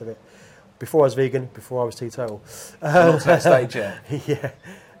and the rest of it. Before I was vegan, before I was teetotal. Not to that stage yet. Yeah,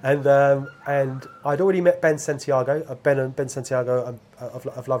 and I'd already met Ben Santiago, Ben Santiago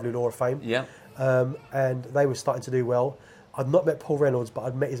of Lovely Laura fame. Yeah. And they were starting to do well. I'd not met Paul Reynolds, but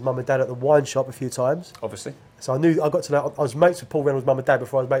I'd met his mum and dad at the wine shop a few times. Obviously. So I got to know. I was mates with Paul Reynolds' mum and dad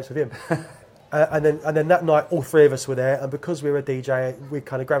before I was mates with him. And then that night, all three of us were there, and because we were a DJ, we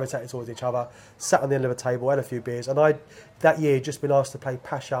kind of gravitated towards each other. Sat on the end of a table, had a few beers, and I that year just been asked to play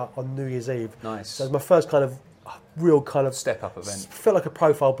Pacha on New Year's Eve. Nice. So it was my first kind of real kind of step up event. Felt like a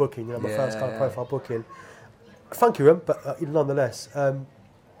profile booking, you know, my first kind of profile booking. Funky room, but nonetheless. And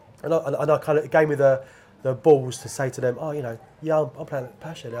I kind of gave me the balls to say to them, oh, you know, yeah, I'm playing at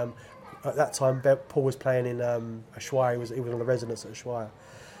Pacha. At that time, Paul was playing in Ushuaia. He was on the residence at Ushuaia.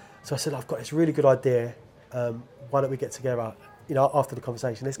 So I said, I've got this really good idea. Why don't we get together? You know, after the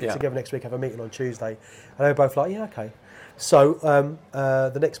conversation, let's get together next week. Have a meeting on Tuesday. And they were both like, yeah, okay. So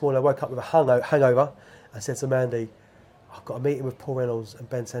the next morning, I woke up with a hangover. I said to Mandy, I've got a meeting with Paul Reynolds and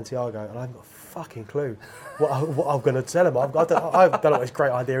Ben Santiago, and I haven't got a fucking clue what I'm going to tell them. I don't know what this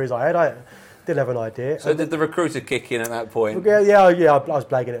great idea is I had. Didn't have an idea. So did the recruiter kick in at that point? Yeah, I was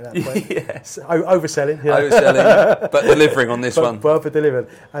blagging it at that point. Yes. Overselling. Overselling, but delivering on this one. But delivering.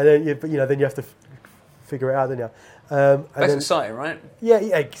 And then, then you have to figure it out, don't you? That's exciting, right? Yeah,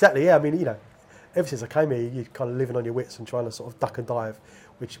 exactly. Yeah, I mean, ever since I came here, you're kind of living on your wits and trying to sort of duck and dive,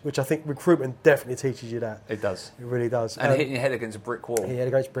 which I think recruitment definitely teaches you that. It does. It really does. And hitting your head against a brick wall. Yeah,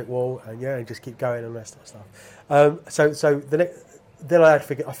 against a brick wall, and just keep going and that sort of stuff. So then I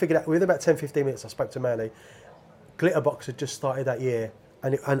figured out within about 10-15 minutes, I spoke to Manny. Glitterbox had just started that year,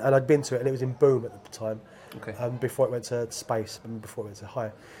 and I'd been to it, and it was in boom at the time. Okay. Before it went to space, and before it went to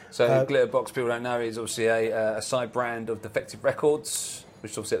higher. So Glitterbox, people don't know, is obviously a side brand of Defective Records,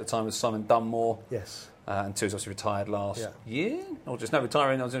 which obviously at the time was Simon Dunmore. Yes. Until he's obviously retired last year, or just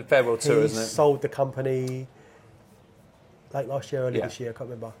retiring. I was in a farewell tour, isn't it? He sold the company late last year, early this year. I can't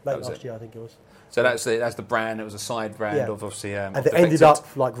remember. Late last year, I think it was. So that's the brand. It was a side brand of obviously. And it ended up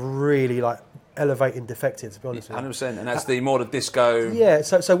really elevating Defected, to be honest with you. 100%, and that's the more the disco. Yeah.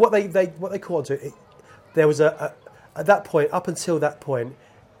 So what they caught onto it, there was at that point, up until that point,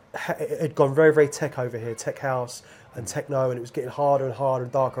 it had gone very, very tech over here, tech house and techno, and it was getting harder and harder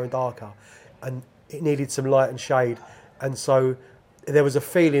and darker, and it needed some light and shade. And so there was a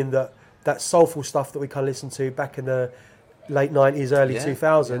feeling that soulful stuff that we kind of listened to back in the late 90s, early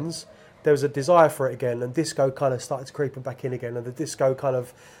 2000s, there was a desire for it again, and disco kind of started creeping back in again, and the disco kind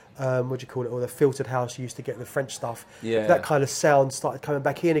of what do you call it, or the filtered house you used to get, the French stuff, that kind of sound started coming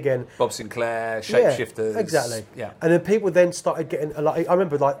back in again. Bob Sinclair, Shapeshifters. Yeah, exactly. Yeah. And then people then started getting, I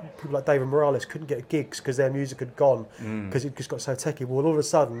remember people like David Morales couldn't get gigs because their music had gone, because it just got so techy. Well, all of a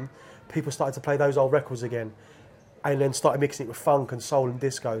sudden, people started to play those old records again, and then started mixing it with funk and soul and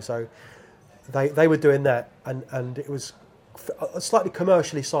disco. So they were doing that, and it was slightly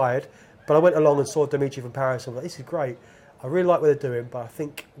commercially side, but I went along and saw Dimitri from Paris and I was like, this is great. I really like what they're doing, but I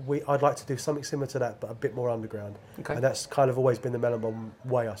think I'd like to do something similar to that, but a bit more underground. Okay. And that's kind of always been the Melon Bomb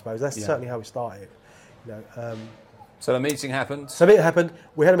way, I suppose. That's certainly how we started. So the meeting happened.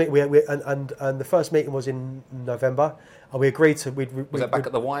 We had a meeting, and the first meeting was in November, and we agreed to. Was that back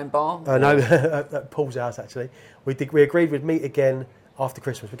at the wine bar? No, at Paul's house actually. We agreed we'd meet again after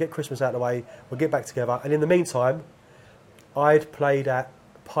Christmas. We'd get Christmas out of the way. We'll get back together, and in the meantime, I'd played at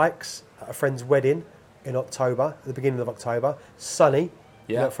Pike's at a friend's wedding in October, at the beginning of October. Sonny,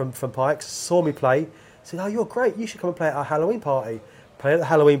 from Pike's, saw me play, said, "Oh, you're great. You should come and play at our Halloween party." Played at the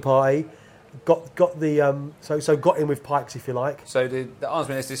Halloween party, got the so got in with Pike's, if you like. So the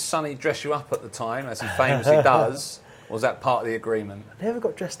answer is, did Sonny dress you up at the time, as he famously does? Or was that part of the agreement? I never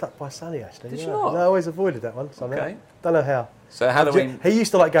got dressed up by Sonny, actually. Did you not? No, I always avoided that one. Somehow. Okay. Don't know how. So Halloween. He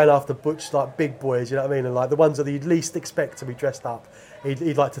used to like going after butch, like big boys, you know what I mean, and like the ones that you'd least expect to be dressed up.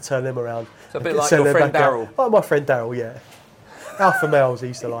 He'd like to turn them around. So a bit like your friend Daryl. Oh, my friend Daryl, yeah. Alpha males he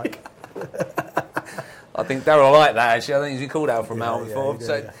used to like. I think Daryl liked that actually. I think he's been called Alpha male before.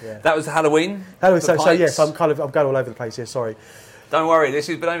 That was Halloween. So yes, I'm going all over the place here. Sorry. Don't worry, this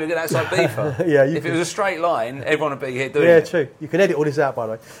has been only a good outside beefer. If it was a straight line, everyone would be here doing it. Yeah, true. You can edit all this out, by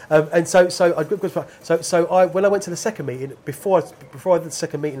the way. And so when I went to the second meeting, before the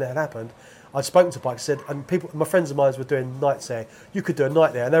second meeting that had happened, I'd spoken to Pike, said, and my friends of mine were doing nights there. You could do a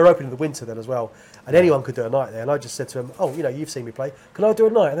night there, and they were open in the winter then as well, and anyone could do a night there. And I just said to them, "Oh, you've seen me play. Can I do a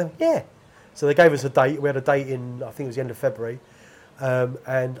night?" And they went, "Yeah." So they gave us a date. We had a date in, I think it was the end of February,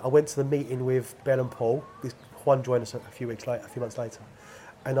 and I went to the meeting with Ben and Paul. Juan joined us a few months later,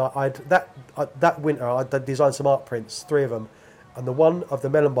 and that winter I'd designed some art prints, 3 of them, and the one of the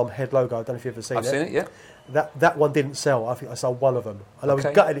Melon Bomb head logo. I don't know if you've ever seen it. I've seen it, yeah. That one didn't sell. I think I sold one of them, and I was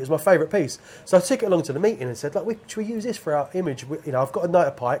gutted. It was my favourite piece, so I took it along to the meeting and said, "Look, should we use this for our image? I've got a night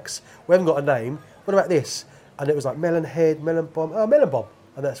of Pikes. We haven't got a name. What about this?" And it was like Melon Head, Melon Bomb, Melon Bomb,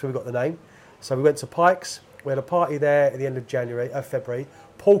 and that's where we got the name. So we went to Pikes. We had a party there at the end of February.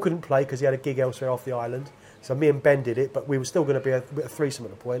 Paul couldn't play because he had a gig elsewhere off the island. So me and Ben did it, but we were still going to be a threesome at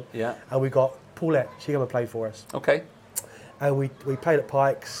the point. Yeah. And we got Paulette. She came and played for us. Okay. And we played at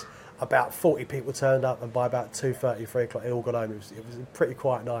Pikes. About 40 people turned up, and by about 2:30, 3 o'clock, they all got home. It was a pretty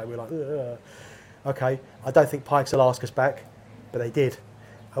quiet night. We were like, ugh. Okay. I don't think Pikes will ask us back, but they did.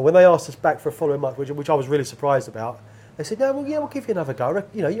 And when they asked us back for a following month, which I was really surprised about, they said, "No, well, yeah, we'll give you another go. I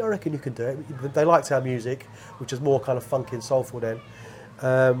reckon you can do it." They liked our music, which was more kind of funky and soulful then.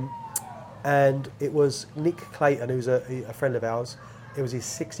 And it was Nick Clayton, who's a friend of ours. It was his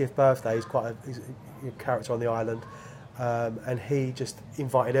 60th birthday. He's quite a character on the island, and he just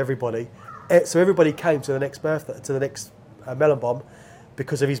invited everybody. So everybody came to the next Melon Bomb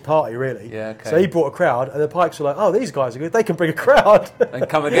because of his party, really. Yeah. Okay. So he brought a crowd, and the Pikes were like, "Oh, these guys are good. They can bring a crowd." And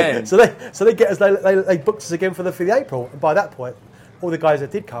come again. so they get us. They booked us again for the April, and by that point, all the guys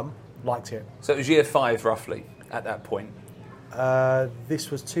that did come liked it. So it was year 5 roughly at that point.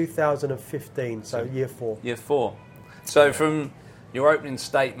 This was 2015, so year 4. Year 4. So from your opening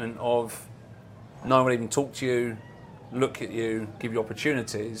statement of no one would even talk to you, look at you, give you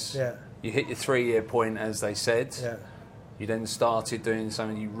opportunities, Yeah. you hit your 3-year point, as they said. Yeah. You then started doing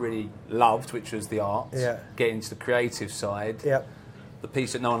something you really loved, which was the art. Yeah. Getting into the creative side. Yeah. The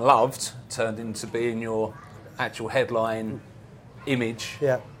piece that no one loved turned into being your actual headline image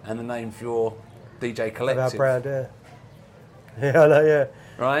Yeah. and the name for your DJ Of collective. our brand, yeah. Yeah, I know, yeah.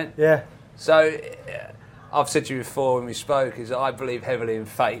 Right? Yeah. So I've said to you before when we spoke is that I believe heavily in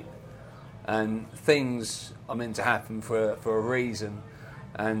fate, and things are meant to happen for a reason.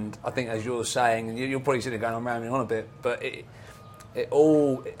 And I think, as you're saying, and you're probably sitting there going, I'm rambling on a bit, but it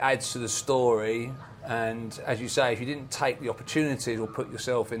all adds to the story. And as you say, if you didn't take the opportunities or put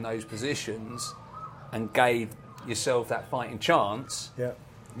yourself in those positions and gave yourself that fighting chance, Yeah.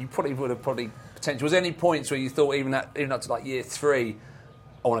 you probably would have potential. Was there any points where you thought, even up to like year 3,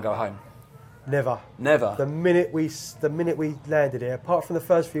 I want to go home? Never. Never. The minute we landed here, apart from the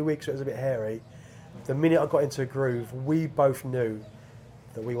first few weeks where it was a bit hairy, the minute I got into a groove, we both knew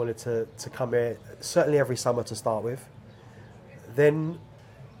that we wanted to come here, certainly every summer to start with. Then,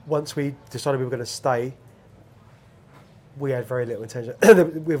 once we decided we were going to stay, we had very little intention.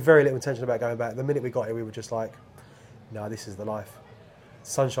 We had very little intention about going back. The minute we got here, we were just like, "No, this is the life.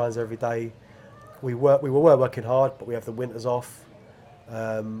 Sun shines every day. We were working hard, but we have the winters off.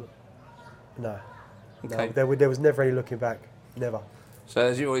 No, Okay. there was never any looking back. Never. So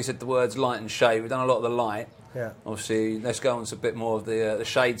as you already said, the words light and shade. We've done a lot of the light. Yeah. Obviously, let's go on to a bit more of the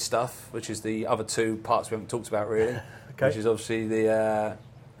shade stuff, which is the other 2 parts we haven't talked about really. Okay. Which is obviously the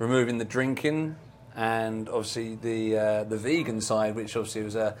removing the drinking, and obviously the vegan side, which obviously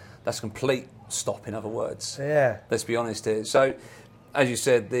was that's a complete stop. In other words, Yeah. let's be honest here. So, as you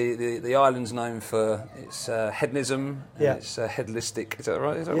said, the island's known for its hedonism and Yeah. its headlistic. Is that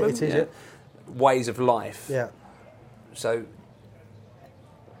right? Is that Yeah, right? it is, yeah. Ways of life. Yeah. So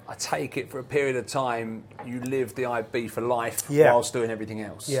I take it for a period of time you lived the IB for life Yeah. whilst doing everything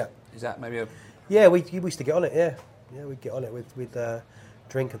else. Yeah. Is that maybe a... Yeah, we used to get on it. Yeah, we'd get on it with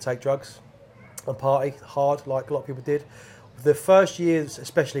drink and take drugs and party hard like a lot of people did. The first years,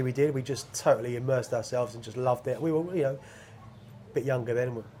 especially, we just totally immersed ourselves and just loved it. We were, a bit younger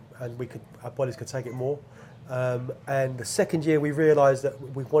then, and our bodies could take it more. And the second year, we realised that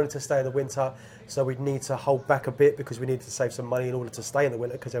we wanted to stay in the winter, so we'd need to hold back a bit because we needed to save some money in order to stay in the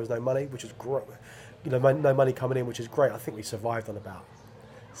winter because there was no money, which is great. No money coming in, which is great. I think we survived on about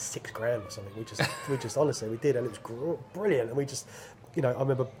 $6,000 or something. We just honestly, we did, and it was brilliant. And we just, I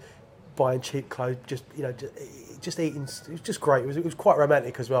remember buying cheap clothes, just eating. It was just great. It was quite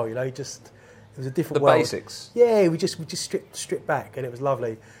romantic as well. It was a different world. The basics. Yeah, we just stripped back, and it was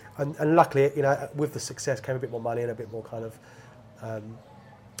lovely. And luckily, with the success came a bit more money and a bit more kind of,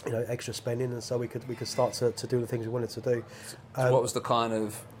 extra spending, and so we could start to do the things we wanted to do. So what was the kind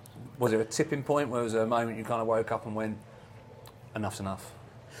of... Was there a tipping point? Where was there a moment you kind of woke up and went, enough's enough?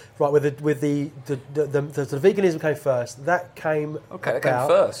 Right, with the veganism came first. That came Okay, that about,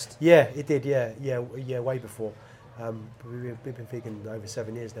 came first. Yeah, it did. Yeah, way before. We've been vegan over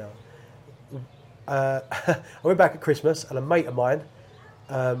 7 years now. I went back at Christmas, and a mate of mine,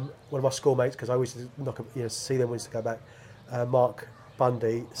 one of my schoolmates, because I always see them when we used to go back, Mark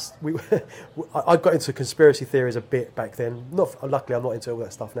Bundy. I got into conspiracy theories a bit back then. Luckily, I'm not into all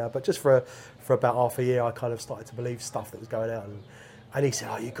that stuff now, but just for about half a year, I kind of started to believe stuff that was going out. And he said,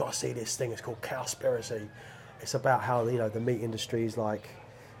 "Oh, you've got to see this thing. It's called Cowspiracy. It's about how the meat industry is like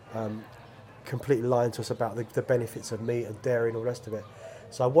completely lying to us about the benefits of meat and dairy and all the rest of it."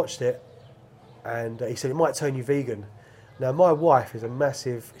 So I watched it, and he said it might turn you vegan. Now my wife is a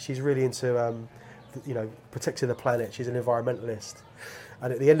massive. She's really into protecting the planet. She's an environmentalist.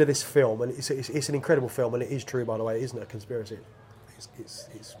 And at the end of this film, and it's an incredible film, and it is true, by the way, it isn't a conspiracy.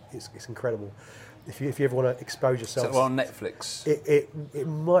 It's incredible. If you ever want to expose yourself, So we're on Netflix. it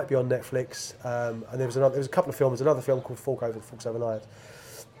might be on Netflix. And there was a couple of films. Another film called Forks Over Knives.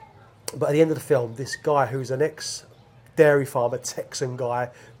 But at the end of the film, this guy who's an ex-dairy farmer, Texan guy,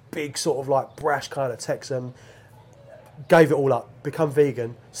 big sort of like brash kind of Texan, gave it all up, become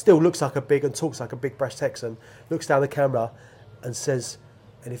vegan, still looks like a big and talks like a big brash Texan, looks down the camera and says,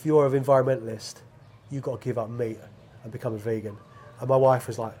 "And if you're an environmentalist, you've got to give up meat and become a vegan." And my wife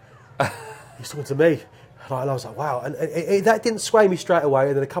was like, "He's talking to me." And I was like, wow. And that didn't sway me straight away.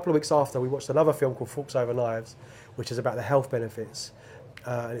 And then a couple of weeks after, we watched another film called Forks Over Knives, which is about the health benefits.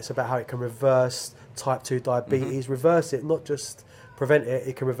 And it's about how it can reverse type 2 diabetes, reverse it, not just prevent it.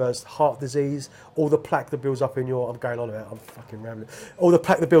 It can reverse heart disease, all the plaque that builds up in your... I'm going on about it, I'm fucking rambling. All the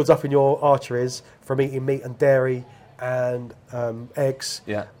plaque that builds up in your arteries from eating meat and dairy and eggs,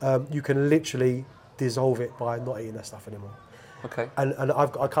 you can literally dissolve it by not eating that stuff anymore. Okay. And I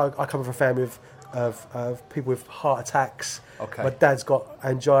come from a family of people with heart attacks. Okay. My dad's got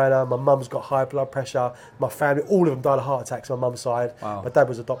angina, my mum's got high blood pressure, my family, all of them died of heart attacks on my mum's side. Wow. My dad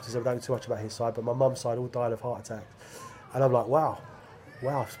was a doctor, so I don't know too much about his side, but my mum's side all died of heart attacks. And I'm like, wow,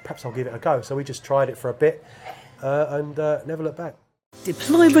 perhaps I'll give it a go. So we just tried it for a bit and never looked back.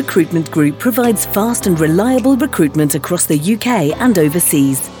 Deploy Recruitment Group provides fast and reliable recruitment across the UK and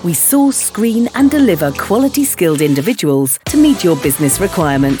overseas. We source, screen and deliver quality skilled individuals to meet your business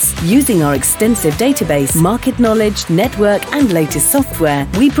requirements. Using our extensive database, market knowledge, network and latest software,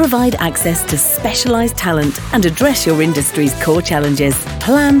 we provide access to specialised talent and address your industry's core challenges.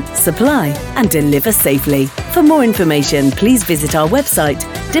 Plan, supply and deliver safely. For more information, please visit our website,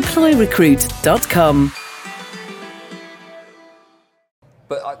 deployrecruit.com.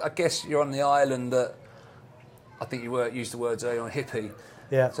 But I guess you're on the island that, I think you used the words earlier on, hippie.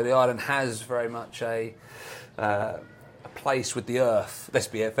 Yeah. So the island has very much a place with the earth. Let's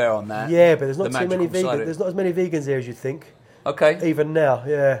be fair on that. Yeah, but there's not The too many magical side vegans. of it. There's not as many vegans here as you'd think. Okay. Even now,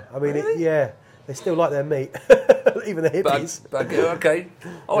 yeah. I mean, Really? they still like their meat, even the hippies. But okay.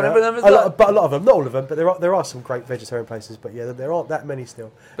 Oh, Yeah. never But a lot of them, not all of them, but there are some great vegetarian places. But yeah, there aren't that many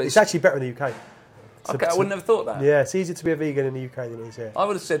still. But it's actually better in the UK. Okay, I wouldn't have thought that. Yeah, it's easier to be a vegan in the UK than it is here. I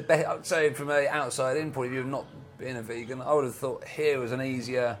would have said, I'd say from an outside-in point of view, not being a vegan, I would have thought here was an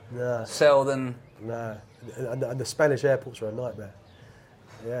easier sell than... No, and the Spanish airports are a nightmare.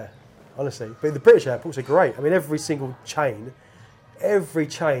 Yeah, honestly. But the British airports are great. I mean, every chain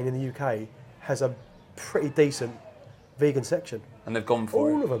in the UK has a pretty decent vegan section. And they've gone for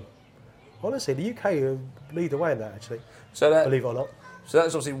it. All of them. Honestly, the UK lead the way in that, actually. So Believe it or not. So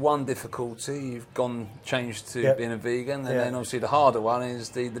that's obviously one difficulty. You've changed to being a vegan, and then obviously the harder one is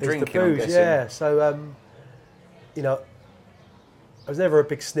the drinking. The booze, I'm guessing. yeah. So, I was never a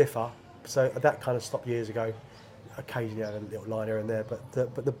big sniffer, so that kind of stopped years ago. Occasionally I had a little line here and there, but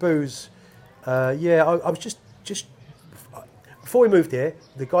the booze, I was just before we moved here,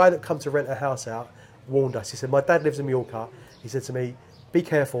 the guy that come to rent a house out warned us. He said, my dad lives in Mallorca. He said to me, be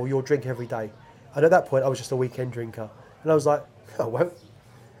careful, you'll drink every day. And at that point, I was just a weekend drinker. And I was like, I won't.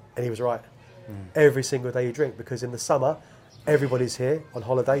 And he was right. Every single day you drink, because in the summer, everybody's here on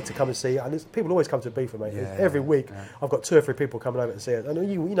holiday to come and see it. And people always come to Beeford, mate. Every week, I've got 2 or 3 people coming over to see it.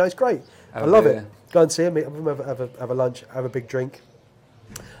 And you know, it's great. I love it. Go and see them, meet them, have a lunch, have a big drink.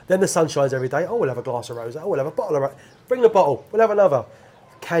 Then the sun shines every day. Oh, we'll have a glass of rosé. Oh, we'll have a bottle of rosé. Bring the bottle. We'll have another.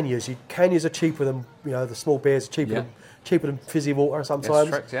 Canyons are cheaper than, the small beers are cheaper than fizzy water sometimes. Yes,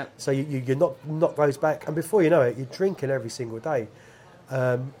 correct, yeah. So you knock those back, and before you know it, you're drinking every single day,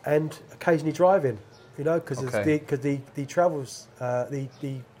 and occasionally driving. Because the travels, the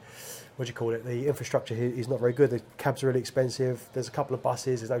what do you call it? The infrastructure here is not very good. The cabs are really expensive. There's a couple of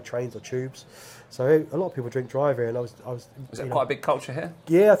buses. There's no trains or tubes. So a lot of people drink drive here, and I was. Is it quite a big culture here?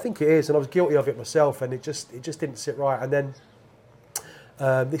 Yeah, I think it is, and I was guilty of it myself, and it just didn't sit right. And then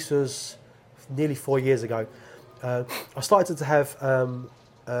this was nearly 4 years ago. I started to have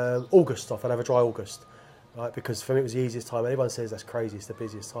August off. I'd have a dry August, right? Because for me it was the easiest time. Everyone says that's crazy. It's the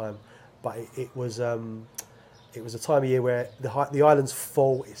busiest time, but it was a time of year where the island's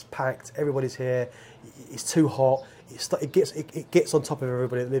full. It's packed. Everybody's here. It's too hot. It gets on top of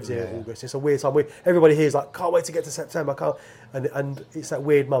everybody that lives here in August. It's a weird time. Everybody here is like, can't wait to get to September. And it's that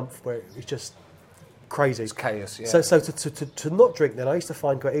weird month where it's just crazy. It's chaos. Yeah. So to not drink then, I used to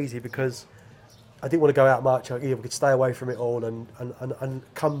find quite easy because I didn't want to go out much. We could stay away from it all, and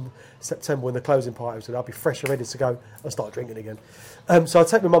come September when the closing party was, I'll be fresh and ready to go and start drinking again. So I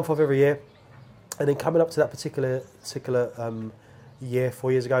take my month off every year, and then coming up to that particular year,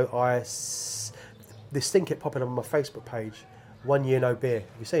 4 years ago, this thing kept popping up on my Facebook page. 1 year no beer.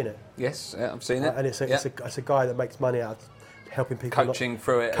 Have you seen it? Yes, I've seen it. And it's a guy that makes money out of helping people, coaching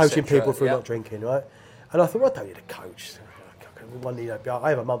through it, coaching people through not drinking, right? And I thought, well, I don't need a coach. 1 year no beer.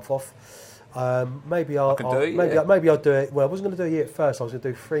 I have a month off. Maybe I'll do it. Well, I wasn't going to do a year at first. I was going to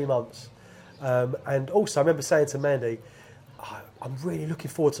do 3 months. And also, I remember saying to Mandy, I'm really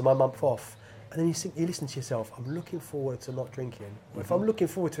looking forward to my month off. And then you listen to yourself. I'm looking forward to not drinking. Well, if I'm looking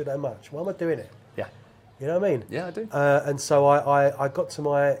forward to it that much, why am I doing it? Yeah. You know what I mean? Yeah, I do. And so I got to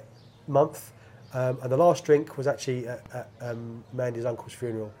my month, and the last drink was actually at Mandy's uncle's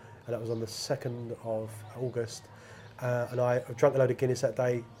funeral, and that was on the 2nd of August. And I drank a load of Guinness that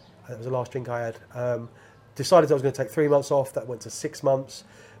day. That was the last drink I had. Decided I was going to take 3 months off. That went to 6 months.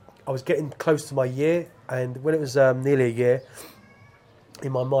 I was getting close to my year, and when it was nearly a year,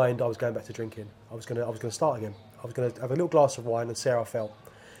 in my mind, I was going back to drinking. I was going to start again. I was going to have a little glass of wine and see how I felt.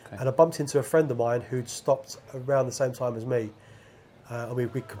 Okay. And I bumped into a friend of mine who'd stopped around the same time as me. And we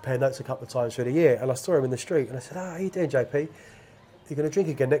compared notes a couple of times through the year. And I saw him in the street and I said, how you doing, JP? You're going to drink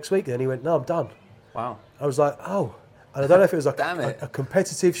again next week? And he went, no, I'm done. Wow. I was like, oh. And I don't know if it was like a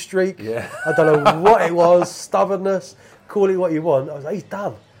competitive streak. Yeah. I don't know what it was, stubbornness, call it what you want. I was like, he's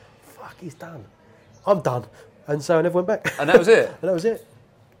done. Fuck, he's done. I'm done. And so I never went back. And that was it? And that was it.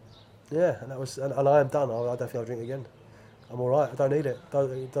 Yeah, and I am done. I don't think I'll drink again. I'm all right. I don't need it.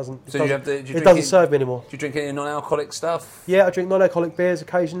 It doesn't doesn't serve me anymore. Do you drink any non-alcoholic stuff? Yeah, I drink non-alcoholic beers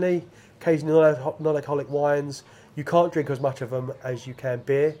occasionally non-alcoholic wines. You can't drink as much of them as you can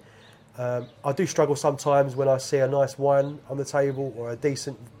beer. I do struggle sometimes when I see a nice wine on the table or a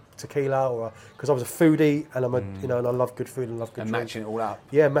decent tequila, because I was a foodie and and I love good food and love good and drink. matching it all up.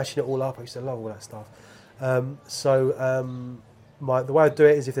 Yeah, matching it all up. I used to love all that stuff. The way I do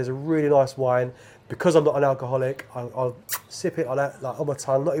it is if there's a really nice wine, because I'm not an alcoholic, I'll sip it like on my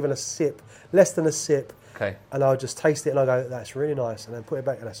tongue, not even a sip, less than a sip. Okay. And I'll just taste it and I go, that's really nice, and then put it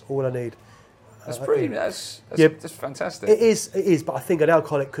back, and that's all I need. That's that's fantastic. It is, but I think an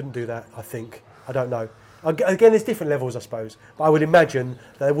alcoholic couldn't do that. I don't know. Again, there's different levels, I suppose, but I would imagine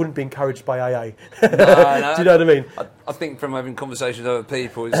that they wouldn't be encouraged by AA. No. Do you know what I mean? I think from having conversations with other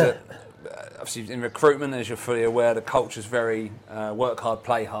people is that obviously in recruitment, as you're fully aware, the culture's very work hard,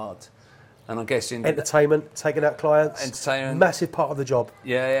 play hard. And I guess in entertainment, taking out clients, massive part of the job.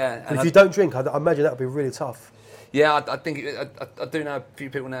 Yeah. And if you don't drink, I imagine that would be really tough. Yeah, I think I do know a few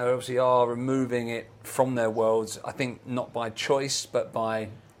people now who obviously are removing it from their worlds. I think not by choice, but by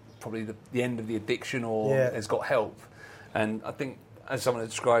probably the end of the addiction, or has got help. And I think, as someone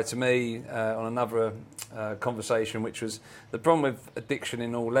described to me on another conversation, which was the problem with addiction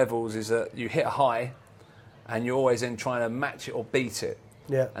in all levels is that you hit a high, and you're always then trying to match it or beat it.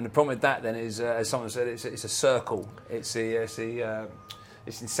 Yeah. And the problem with that then is, as someone said, it's a circle.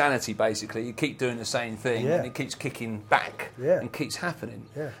 It's insanity, basically. You keep doing the same thing, and it keeps kicking back, and keeps happening.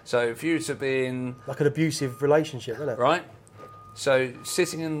 Yeah. So if you were to be in... like an abusive relationship, isn't it? Right. So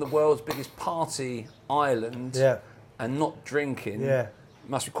sitting in the world's biggest party island and not drinking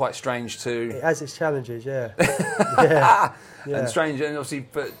must be quite strange too. It has its challenges, yeah. And strange, and obviously,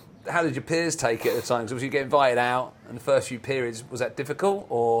 but how did your peers take it at the time? Because obviously you get invited out, and the first few periods, was that difficult,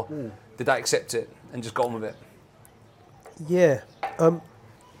 or did they accept it and just got on with it? Yeah.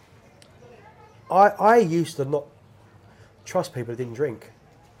 I used to not trust people who didn't drink.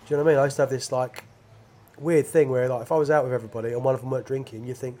 Do you know what I mean? I used to have this like weird thing where, like, if I was out with everybody and one of them weren't drinking,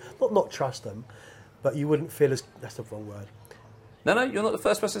 you think not trust them, but you wouldn't feel as, that's the wrong word. No, you're not the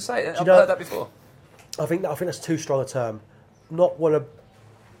first person to say it. I've heard that before. I think that's too strong a term. Not want to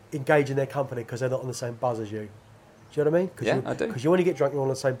engage in their company because they're not on the same buzz as you. Do you know what I mean? I do. Because you only get drunk, you're on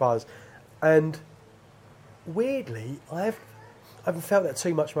the same buzz. And weirdly, I haven't felt that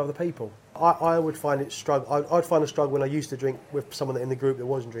too much from other people. I would find it struggle. I'd find a struggle when I used to drink with someone in the group that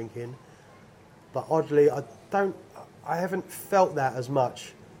wasn't drinking. But oddly, I haven't felt that as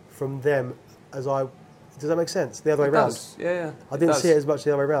much from them as I. Does that make sense? The other way around. Yeah. I didn't see it as much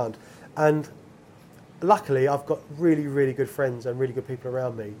the other way around. And luckily, I've got really, really good friends and really good people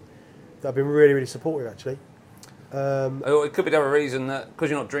around me that have been really, really supportive, actually. It could be the other reason that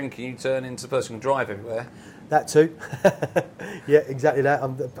because you're not drinking, you turn into the person who can drive everywhere. That too. Yeah, exactly that.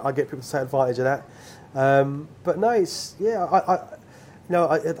 I get people to take advantage of that. But no, it's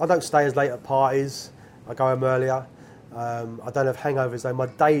I don't stay as late at parties. I go home earlier. I don't have hangovers though. My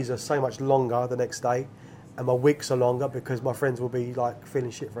days are so much longer the next day, and my weeks are longer because my friends will be like feeling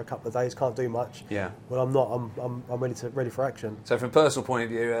shit for a couple of days, can't do much. Yeah. Well, I'm not. I'm ready for action. So from a personal point of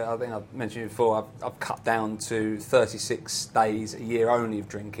view, I think I've mentioned before, I've cut down to 36 days a year only of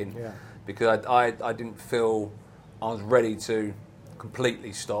drinking. Yeah. Because I didn't feel I was ready to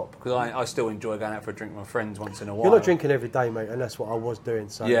completely stop, because I still enjoy going out for a drink with my friends once in a while. You're not drinking every day, mate, and that's what I was doing.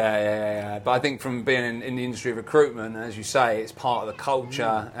 So Yeah. But I think from being in the industry of recruitment, as you say, it's part of the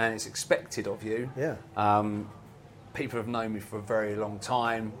culture and it's expected of you. Yeah. People have known me for a very long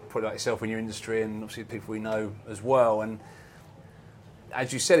time, probably like yourself in your industry, and obviously the people we know as well. And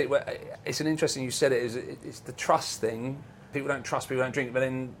as you said it, it's an interesting. You said it's the trust thing. People don't trust, people don't drink, but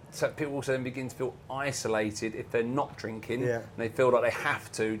then people also then begin to feel isolated if they're not drinking, and they feel like they have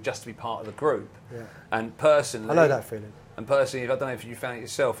to just to be part of the group. Yeah. And personally, I know that feeling. And personally, I don't know if you found it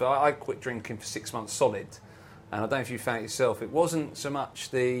yourself. I quit drinking for 6 months solid, and I don't know if you found it yourself. It wasn't so much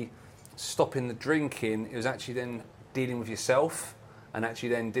the stopping the drinking; it was actually then dealing with yourself, and actually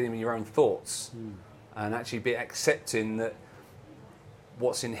then dealing with your own thoughts, and actually be accepting that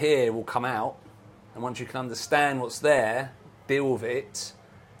what's in here will come out, and once you can understand what's there, deal with it,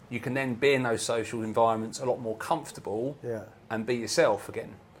 you can then be in those social environments a lot more comfortable and be yourself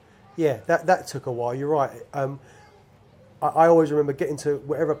again. Yeah, that took a while. You're right. I always remember getting to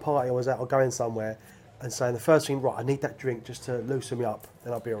whatever party I was at or going somewhere and saying the first thing, right, I need that drink just to loosen me up,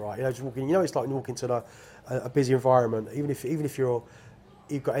 then I'll be all right. You know, just walking. You know, it's like walking to a busy environment. Even if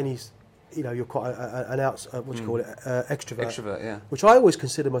you've got any, you know, you're quite an extrovert. Extrovert, yeah. Which I always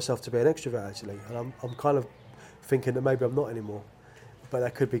consider myself to be an extrovert actually, and I'm kind of thinking that maybe I'm not anymore, but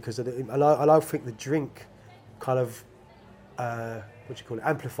that could be because of and I think the drink kind of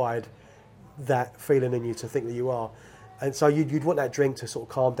amplified that feeling in you to think that you are. And so you'd want that drink to sort of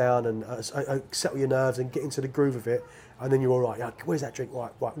calm down and settle your nerves and get into the groove of it, and then you're all right. Yeah, where's that drink?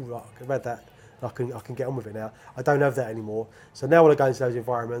 Right, I've had that. I can get on with it now. I don't have that anymore. So now when I go into those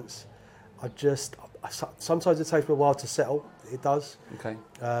environments, sometimes it takes me a while to settle. It does. Okay.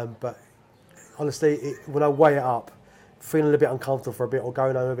 But honestly, when I weigh it up, feeling a bit uncomfortable for a bit or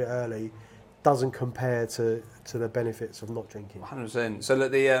going home a bit early doesn't compare to the benefits of not drinking. 100%. So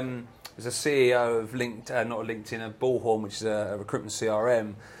look, there's a CEO of Bullhorn, which is a recruitment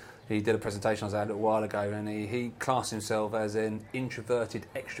CRM. He did a presentation I was at a little while ago, and he classed himself as an introverted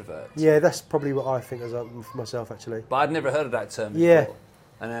extrovert. Yeah, that's probably what I think as for myself, actually. But I'd never heard of that term before. Yeah.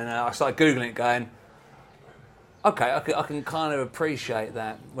 And then I started Googling it, going, okay, I can kind of appreciate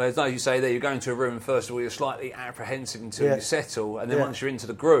that. Whereas, as you say there, you go into a room, and first of all, you're slightly apprehensive until you settle, and then once you're into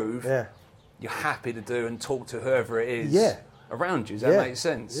the groove, you're happy to do and talk to whoever it is around you. Does that make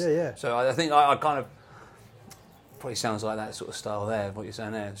sense? Yeah, yeah. So I think I kind of, probably sounds like that sort of style there, what you're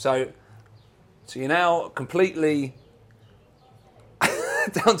saying there. So you're now completely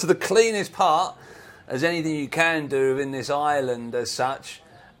down to the cleanest part as anything you can do in this island as such,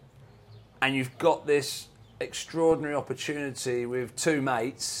 and you've got this extraordinary opportunity with two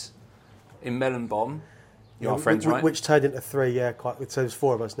mates in Melonbomb. You're friends, right? Which turned into three, quite. So there's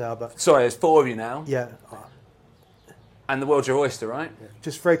four of us now, but... Sorry, there's four of you now. Yeah. And the world's your oyster, right? Yeah.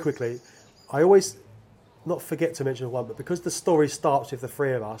 Just very quickly, I always not forget to mention one, but because the story starts with the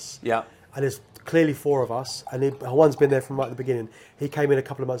three of us, and there's clearly four of us, and one's been there from right at the beginning. He came in a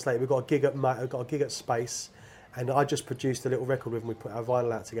couple of months later. We got a gig at Space, and I just produced a little record with him. We put our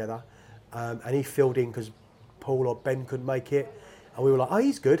vinyl out together, and he filled in because Paul or Ben couldn't make it, and we were like, "Oh,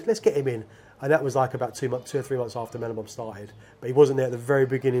 he's good. Let's get him in." And that was like about 2 or 3 months after Melonbomb started. But he wasn't there at the very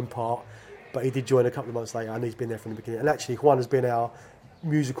beginning part, but he did join a couple of months later, and he's been there from the beginning. And actually, Juan has been our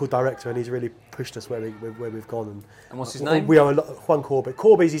musical director, and he's really pushed us where we've gone. And what's his name? We are Juan Corby.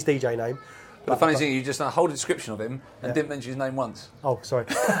 Corby's his DJ name. But the funny thing, you just done a whole description of him and didn't mention his name once. Oh, sorry.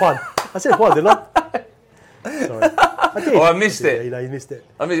 Juan. I said Juan, didn't I? Sorry. I did. Oh, I missed it. You know, you missed it.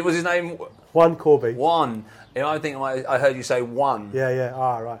 I mean, was his name? Juan Corby. Juan. I think I heard you say one. Yeah.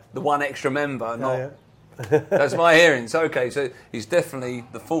 Ah, right. The one extra member, not... Yeah. That's my hearing. So, okay, so he's definitely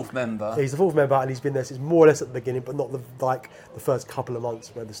the fourth member. He's the fourth member, and he's been there since more or less at the beginning, but not the first couple of months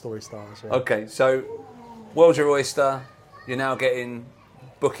where the story starts. Yeah. Okay, so world's your oyster. You're now getting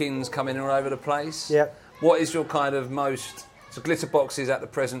bookings coming all over the place. Yeah. What is your kind of most... So Glitterbox is at the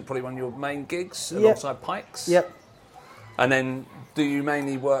present probably one of your main gigs alongside Pikes. Yep. And then do you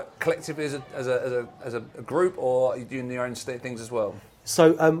mainly work collectively as a group, or are you doing your own things as well?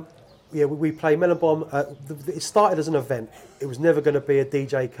 So we play Melonbomb. It started as an event. It was never going to be a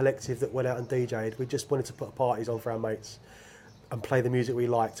DJ collective that went out and DJ'd. We just wanted to put parties on for our mates and play the music we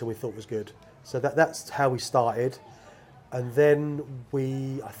liked and we thought was good. So that's how we started. And then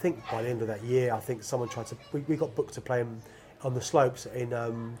I think by the end of that year, I think someone we got booked to play on the slopes in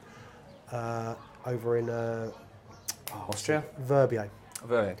over in Austria? Verbier.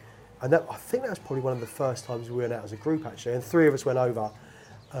 And I think that was probably one of the first times we went out as a group, actually. And three of us went over,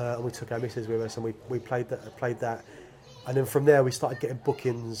 and we took our missus with us, and we played that. And then from there, we started getting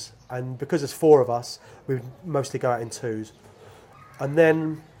bookings. And because there's four of us, we would mostly go out in twos. And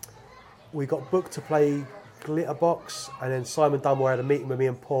then we got booked to play Glitterbox, and then Simon Dunmore had a meeting with me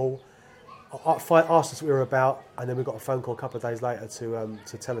and Paul. Asked us what we were about, and then we got a phone call a couple of days later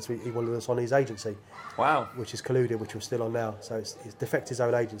to tell us he wanted us on his agency. Wow. Which is Colluded, which we're still on now. So it's Defected's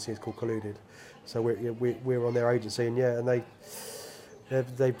own agency. It's called Colluded. So we're on their agency, and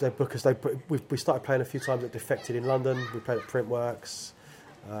they book us. We started playing a few times at Defected in London. We played at Printworks.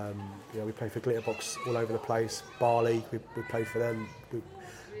 We played for Glitterbox all over the place. Barley, we played for them.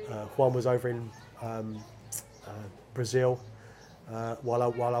 Juan was over in Brazil while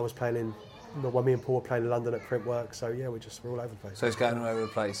I was playing when me and Paul were playing in London at Printworks. So yeah, we're all over the place. So it's going all over the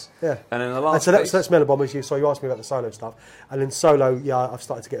place. Yeah. And then the last. So that's Melonbomb. So you asked me about the solo stuff, and then solo. Yeah, I've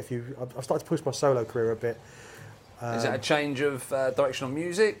started to get a few. I've started to push my solo career a bit. Is that a change of direction on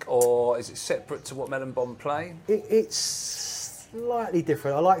music, or is it separate to what Melonbomb play? It's slightly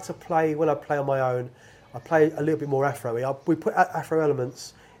different. I like to play, when I play on my own, I play a little bit more Afro-y. We put Afro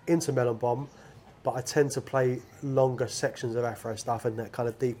elements into Melon Bomb, but I tend to play longer sections of Afro stuff and that kind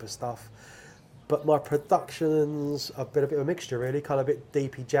of deeper stuff. But my productions have been a bit of a mixture, really, kind of a bit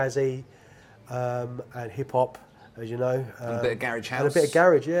deepy, jazzy, and hip-hop, as you know. And a bit of garage house. And a bit of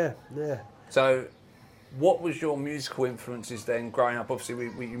garage, yeah. So, what was your musical influences then growing up? Obviously,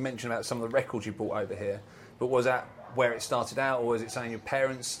 you mentioned about some of the records you brought over here, but was that where it started out, or was it something your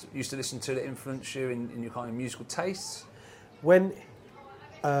parents used to listen to that influenced you in your kind of musical tastes? When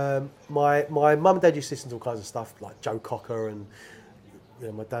my mum and dad used to listen to all kinds of stuff, like Joe Cocker, and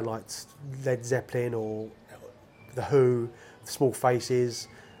my dad liked Led Zeppelin or The Who, Small Faces.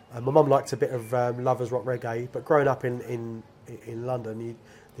 My mum liked a bit of lovers rock reggae, but growing up in London,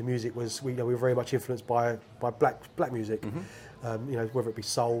 the music was we were very much influenced by black music, whether it be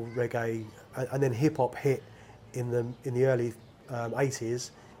soul, reggae, and then hip hop hit in the early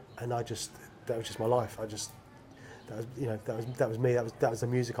 80s, and that was just my life. That was me. That was the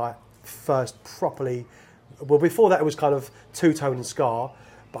music I first properly. Well, before that it was kind of two-tone and ska,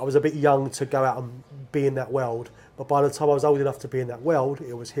 but I was a bit young to go out and be in that world. But by the time I was old enough to be in that world,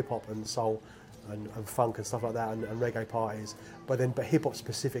 it was hip hop and soul and funk and stuff like that, and reggae parties. But hip hop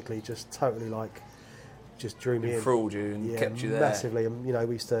specifically just totally just drew me in. Enthralled you and kept you there. Massively. And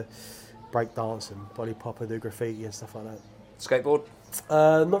we used to break dance and body pop and do graffiti and stuff like that. Skateboard?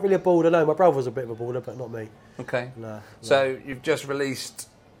 Not really a boarder, no. My brother was a bit of a boarder, but not me. Okay. No. So you've just released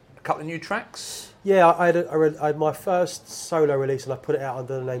a couple of new tracks? Yeah, I had my first solo release, and I put it out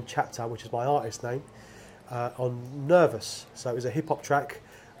under the name Chapter, which is my artist name, on Nervous. So it was a hip-hop track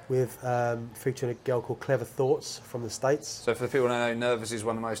with featuring a girl called Clever Thoughts from the States. So for the people who don't know, Nervous is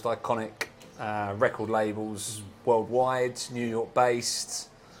one of the most iconic record labels worldwide, New York based,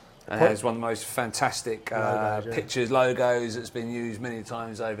 and has one of the most fantastic pictures, logos that's been used many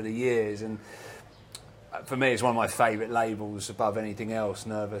times over the years. And for me, it's one of my favourite labels above anything else,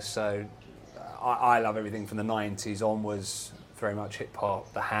 Nervous. So I love everything from the 90s onwards, very much hip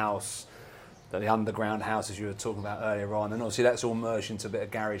hop, the house, the underground house, as you were talking about earlier on, and obviously that's all merged into a bit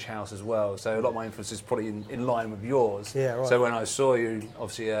of garage house as well. So a lot of my influence is probably in line with yours. Yeah, right. So when I saw you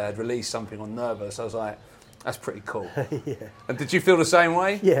obviously had released something on Nervous, I was like, that's pretty cool. Yeah. And did you feel the same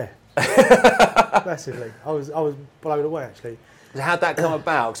way? Yeah. Massively. I was blown away, actually. How'd that come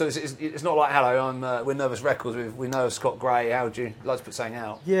about? So it's not like, hello, we're Nervous Records, we know Scott Gray, how would you like to put something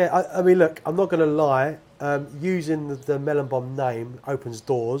out? Yeah, I mean, look, I'm not going to lie, using the Melon Bomb name opens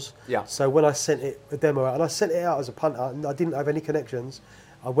doors. Yeah. So when I sent a demo out, and I sent it out as a punter, and I didn't have any connections,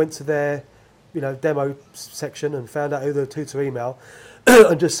 I went to their demo section and found out who the two to email,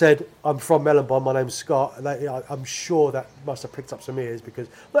 and just said, I'm from Melon Bomb, my name's Scott. And I'm sure that must have picked up some ears, because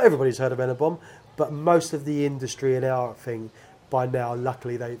not everybody's heard of Melon Bomb, but most of the industry and our thing, by now,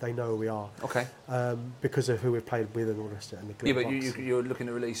 luckily, they know who we are. Okay. Because of who we've played with and all the rest of it. Yeah, but you're looking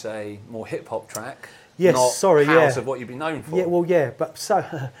to release a more hip-hop track. Yes, not sorry, house yeah. of what you've been known for. Yeah, well, yeah, but so,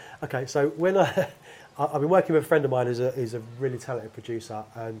 okay, so when I've been working with a friend of mine who's a really talented producer,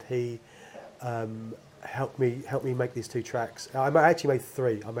 and he helped me make these two tracks. I actually made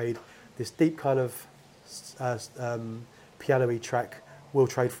three. I made this deep kind of piano-y track, We'll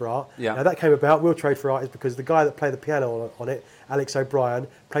Trade for Art. Yeah. Now that came about, We'll Trade for Art, is because the guy that played the piano on it, Alex O'Brien,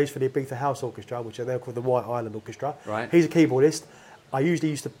 plays for the Ibiza House Orchestra, which are now called the White Island Orchestra. Right. He's a keyboardist. I usually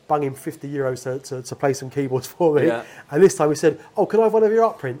used to bung him €50 to play some keyboards for me. Yeah. And this time he said, oh, can I have one of your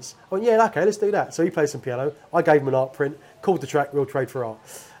art prints? I went, yeah, okay, let's do that. So he played some piano. I gave him an art print, called the track We'll Trade for Art.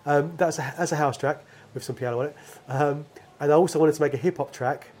 That's a house track with some piano on it. And I also wanted to make a hip-hop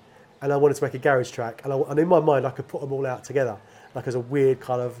track, and I wanted to make a garage track. And in my mind, I could put them all out together, like as a weird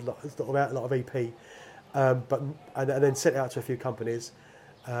kind of lot of EP. And then sent it out to a few companies.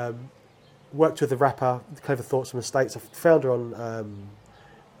 Worked with the rapper Clever Thoughts from the States. I found her on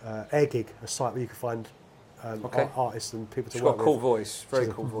AirGig, a site where you can find artists and people to She's work got a cool with. voice, very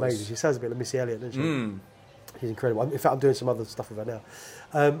She's cool amazing. voice. She sounds a bit like Missy Elliott, doesn't she? She's incredible. In fact, I'm doing some other stuff with her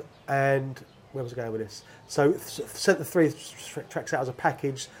now. And where was I going with this? So sent the three tracks out as a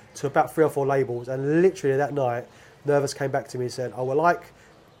package to about 3 or 4 labels, and literally that night, Nervous came back to me and said, oh, we like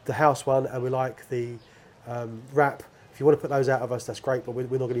the house one and we like the rap. If you want to put those out of us, that's great, but we're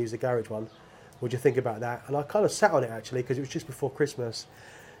not going to use the garage one. What do you think about that? And I kind of sat on it, actually, because it was just before Christmas.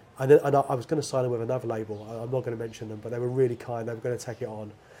 And I was going to sign in with another label. I'm not going to mention them, but they were really kind. They were going to take it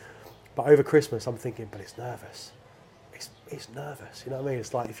on. But over Christmas, I'm thinking, but it's Nervous. it's nervous. You know what I mean?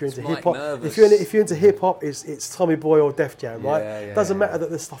 It's like if you're into Mike hip hop, nervous. if you're into hip hop, it's Tommy Boy or Def Jam, right? Yeah, Doesn't matter that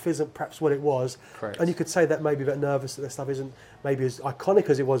the stuff isn't perhaps what it was, Correct. and you could say that maybe a bit nervous that the stuff isn't maybe as iconic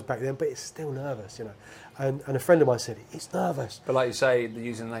as it was back then, but it's still nervous, you know. And a friend of mine said it's nervous. But like you say, the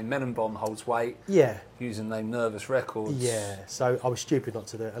username Melonbomb holds weight. Yeah. Username Nervous Records. Yeah. So I was stupid not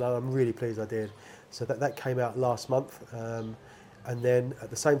to do it, and I'm really pleased I did. So that came out last month, and then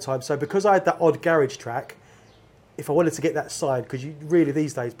at the same time, so because I had that odd garage track, if I wanted to get that signed, because you really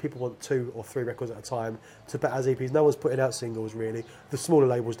these days people want 2 or 3 records at a time to put as EPs. No one's putting out singles really. The smaller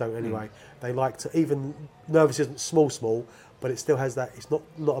labels don't anyway. They like to, even Nervous isn't small, but it still has that. It's not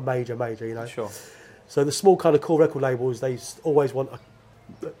a major, you know. Sure. So the small kind of cool record labels, they always want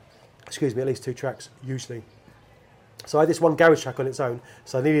at least 2 tracks usually. So I had this one garage track on its own,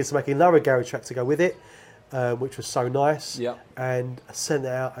 so I needed to make another garage track to go with it, which was so nice. Yeah. And I sent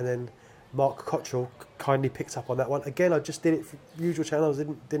it out, and then Mark Cottrell kindly picked up on that one. Again, I just did it for usual channels.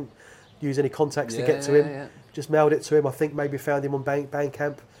 Didn't use any contacts to get to him. Yeah. Just mailed it to him. I think maybe found him on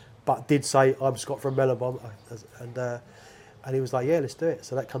Bandcamp, but did say I'm Scott from Melonbomb, and he was like, yeah, let's do it.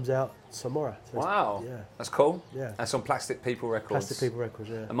 So that comes out tomorrow. So Wow. yeah. That's cool. Yeah. That's on Plastic People Records. Plastic People Records,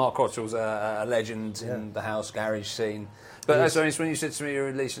 yeah. And Mark Cottrell's a legend in the house garage scene. But Yes. as when you said to me you're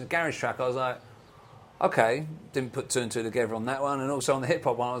releasing a garage track, I was like, okay, didn't put 2 and 2 together on that one. And also on the hip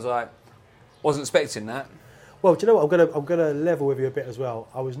hop one, I was like, wasn't expecting that. Well, do you know what? I'm gonna level with you a bit as well.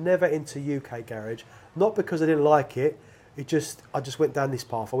 I was never into UK garage, not because I didn't like it. I just went down this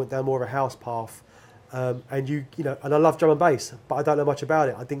path. I went down more of a house path, and you know, and I love drum and bass, but I don't know much about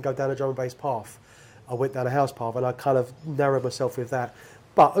it. I didn't go down a drum and bass path. I went down a house path, and I kind of narrowed myself with that.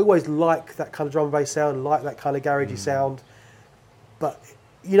 But I always like that kind of drum and bass sound, like that kind of garagey sound. But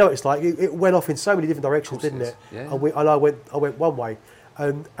you know, it's like it went off in so many different directions, didn't it? Yeah. And I went one way,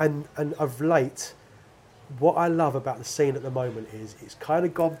 and of late. What I love about the scene at the moment is it's kind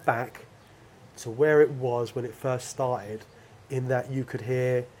of gone back to where it was when it first started, in that you could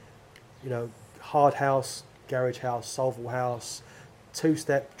hear, you know, hard house, garage house, soulful house,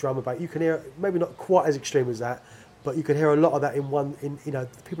 2-step drum and bass. You can hear, maybe not quite as extreme as that, but you can hear a lot of that in you know,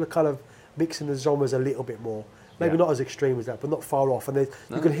 people are kind of mixing the genres a little bit more. Maybe not as extreme as that, but not far off. And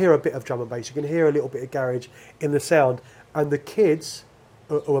you can hear a bit of drum and bass, you can hear a little bit of garage in the sound. And the kids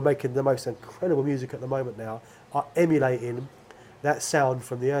who are making the most incredible music at the moment now are emulating that sound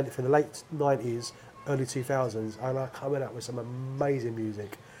from the late 90s, early 2000s, and are coming out with some amazing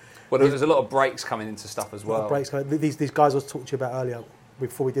music. Well, there's a lot of breaks coming into stuff as well. Breaks, these guys I was talking to you about earlier,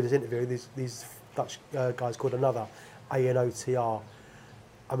 before we did this interview, these Dutch guys called Another, ANOTR.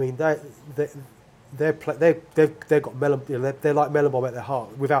 I mean, they've got melon, you know, they're like Melonbomb at their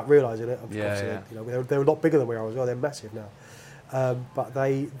heart, without realising it. Yeah. You know, they're a lot bigger than we are as well. They're massive now. But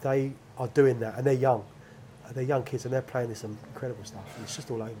they are doing that, and they're young. They're young kids, and they're playing this some incredible stuff. It's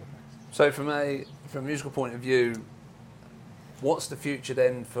just all over the place. So from a musical point of view, what's the future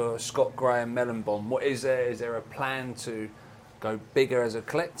then for Scott Graham Melonbomb? What is there? Is there a plan to go bigger as a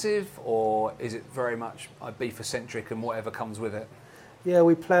collective, or is it very much Ibiza-centric and whatever comes with it? Yeah,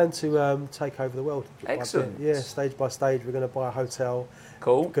 we plan to take over the world. Excellent. Yeah, stage by stage. We're going to buy a hotel.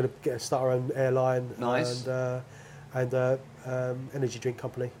 Cool. We're going to start our own airline. Nice. And energy drink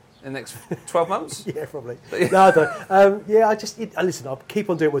company. In the next 12 months? Yeah, probably. No, I don't. Listen, I'll keep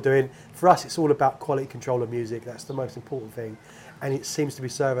on doing what we're doing. For us, it's all about quality control of music. That's the most important thing. And it seems to be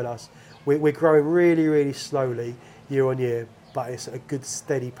serving us. We're growing really, really slowly year on year, but it's at a good,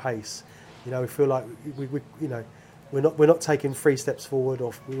 steady pace. You know, we feel like we're not taking 3 steps forward,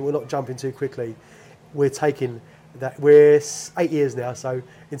 or we're not jumping too quickly. We're taking that. We're 8 years now, so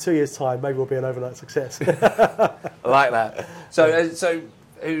in 2 years' time, maybe we'll be an overnight success. I like that. So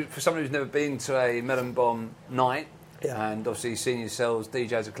for someone who's never been to a Melonbomb night, and obviously seen yourselves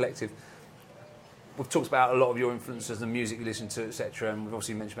DJ as a collective, we've talked about a lot of your influences, the music you listen to, etc., and we've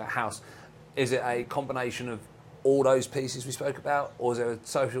obviously mentioned about house. Is it a combination of all those pieces we spoke about, or is there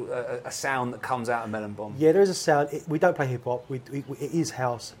a sound that comes out of Melonbomb? Yeah, there is a sound. We don't play hip hop. It is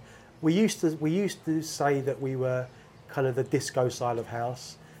house. We used to say that we were kind of the disco style of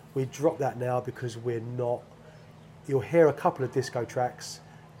house. We dropped that now because we're not. You'll hear a couple of disco tracks,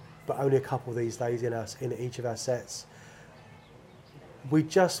 but only a couple these days in each of our sets. When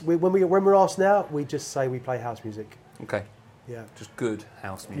we're asked now, we just say we play house music. Okay. Yeah. Just good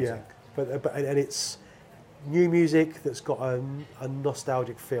house music. Yeah, but it's new music that's got a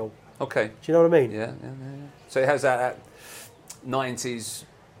nostalgic feel. Okay. Do you know what I mean? Yeah. So it has that 90s,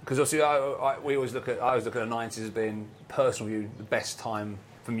 because obviously I always look at the 90s as being, personal view, the best time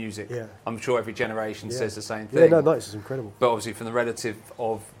for music. Yeah. I'm sure every generation says the same Yeah, thing. no, 90s is incredible. But obviously from the relative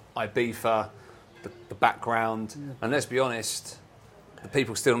of Ibiza, the background. And let's be honest, the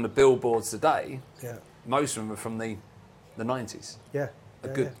people still on the billboards today, most of them are from the 90s. Yeah. A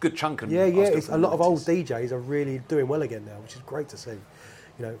good chunk of them. Yeah, are still it's from a the lot of old 90s. DJs are really doing well again now, which is great to see.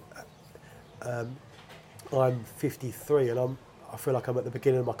 You know, I'm 53 and I feel like I'm at the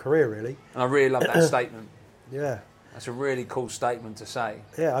beginning of my career, really. And I really love that statement. Yeah. That's a really cool statement to say.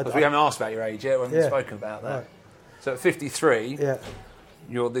 Yeah, Because we haven't asked about your age yet, we haven't spoken about that. Right. So at 53, Yeah.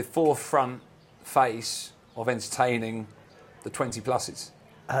 you're the forefront face of entertaining the 20 pluses.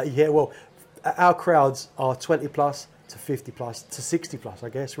 Yeah, well, our crowds are 20 plus to 50 plus to 60 plus, I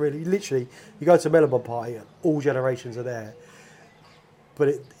guess, really. Literally, you go to a Mellon party and all generations are there.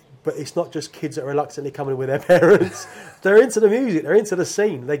 But it's not just kids that are reluctantly coming with their parents. They're into the music, they're into the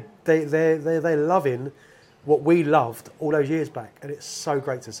scene. They're loving what we loved all those years back, and it's so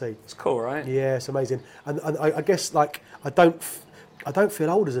great to see. It's cool, right? Yeah, it's amazing. And I guess, like, I don't feel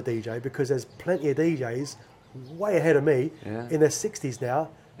old as a DJ because there's plenty of DJs way ahead of me in their 60s now,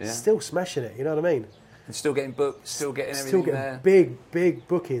 still smashing it, you know what I mean? And still getting booked, still getting everything Still there. getting big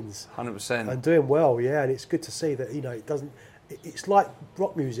bookings. 100%. And doing well, yeah, and it's good to see that, you know, it's like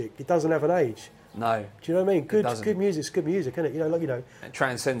rock music, it doesn't have an age. No. Do you know what I mean? Good doesn't. music's good music, isn't it? You know, like, you know. It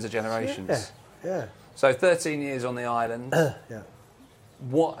transcends the generations. Yeah. So 13 years on the island. Yeah.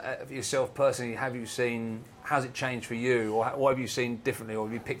 What of yourself personally have you seen? How's it changed for you, or what have you seen differently, or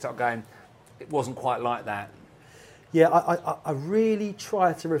have you picked up going, it wasn't quite like that? Yeah, I really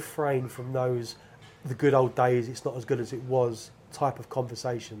try to refrain from the good old days, it's not as good as it was type of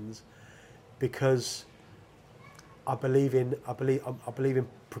conversations, because I believe in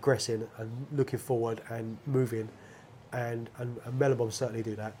progressing and looking forward and moving, and Mellon certainly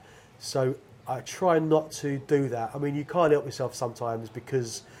do that. So I try not to do that. I mean, you can't help yourself sometimes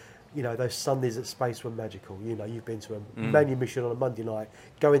because, you know, those Sundays at Space were magical. You know, you've been to a manumission on a Monday night,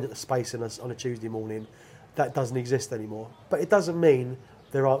 going into Space on a Tuesday morning. That doesn't exist anymore. But it doesn't mean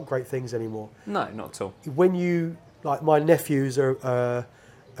there aren't great things anymore. No, not at all. When you, like, my nephews are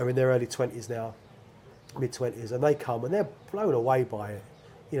in their early 20s now, mid-20s, and they come and they're blown away by it.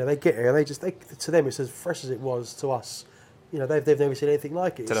 You know, they get here and to them it's as fresh as it was to us. You know, they've never seen anything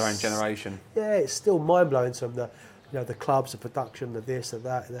like it. To their own generation. Yeah, it's still mind-blowing to them, the clubs, the production, the this, the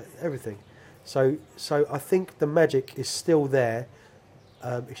that, everything. So I think the magic is still there.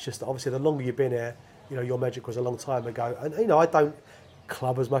 It's just that obviously the longer you've been here, you know, your magic was a long time ago. And, you know, I don't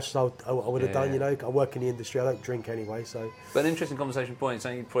club as much as I would have done, you know. I work in the industry, I don't drink anyway, so... But an interesting conversation point,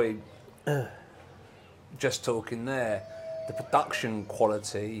 something you probably just talking there, the production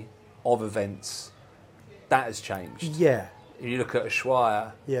quality of events, that has changed. Yeah. If you look at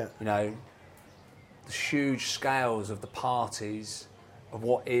Ushuaia, Yeah. you know, the huge scales of the parties, of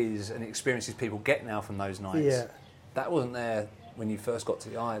what is and experiences people get now from those nights. Yeah. That wasn't there when you first got to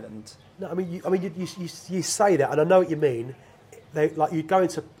the island. No, I mean, you say that, and I know what you mean. Like, you go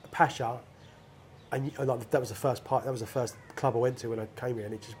into Pasha, and like, that was the first club I went to when I came here,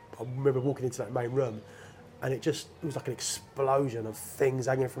 and I remember walking into that main room, and it was like an explosion of things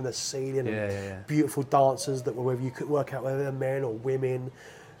hanging from the ceiling, and beautiful dancers that were, whether you could work out whether they're men or women,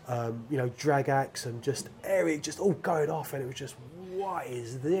 you know, drag acts, and just all going off, and it was just, what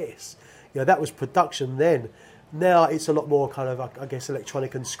is this? You know, that was production then. Now it's a lot more kind of, I guess,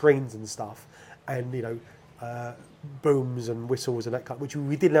 electronic and screens and stuff, and, you know, booms and whistles and that kind, which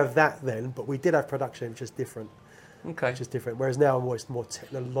we didn't have that then, but we did have production, which is different. Okay. Which is different. Whereas now it's more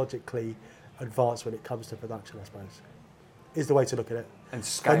technologically advanced when it comes to production, I suppose. Is the way to look at it. And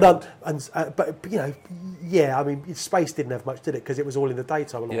scaled. But you know, yeah, I mean, Space didn't have much, did it? Because it was all in the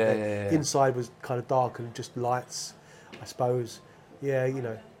daytime a lot of it. Yeah. Inside was kind of dark and just lights, I suppose. Yeah, you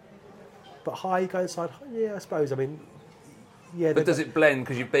know. But high, you go inside, yeah, I suppose. I mean, yeah. But does it blend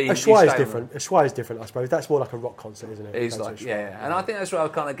because you've been... Ushuaia is different. Ushuaia is different, I suppose. That's more like a rock concert, isn't it? It is like, yeah. And I think that's what I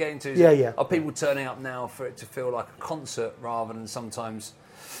was kind of getting to. Yeah. Are people turning up now for it to feel like a concert rather than sometimes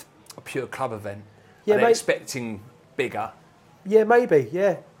a pure club event? Yeah, Are they expecting bigger? Yeah, maybe.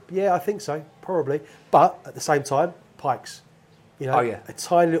 Yeah, I think so, probably. But at the same time, Pikes. You know, a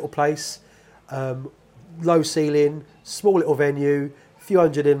tiny little place, low ceiling, small little venue, few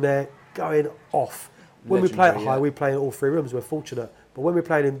hundred in there, going off. When we play at High, we play in all three rooms. We're fortunate. But when we're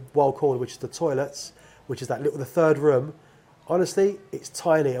playing in Wild Corner, which is the toilets, which is the third room, honestly, it's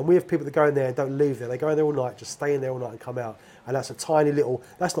tiny. And we have people that go in there and don't leave there. They go in there all night, just stay in there all night and come out. And that's a tiny little.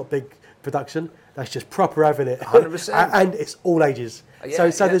 That's not big production. That's just proper having it. 100%. And it's all ages. So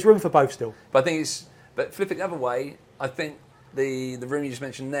there's room for both still. But I think but flipping the other way, I think the room you just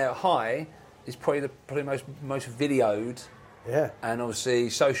mentioned there at High is probably the most videoed. Yeah. And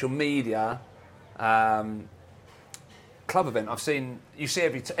obviously social media club event. You see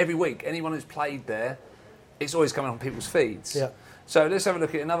every week, anyone who's played there, it's always coming on people's feeds. Yeah. So let's have a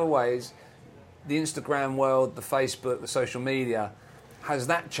look at another ways. The Instagram world, the Facebook, the social media, has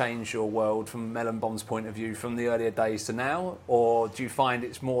that changed your world from Melon Bomb's point of view from the earlier days to now? Or do you find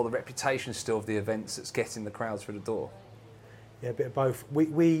it's more the reputation still of the events that's getting the crowds through the door? Yeah, a bit of both.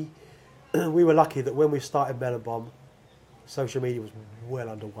 We were lucky that when we started Melon Bomb, social media was well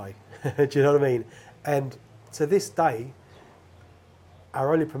underway. Do you know what I mean? And to this day,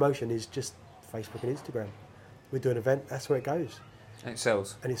 our only promotion is just Facebook and Instagram. We do an event, that's where it goes. And it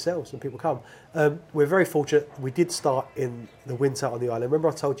sells. And it sells, and people come. We're very fortunate. We did start in the winter on the island. Remember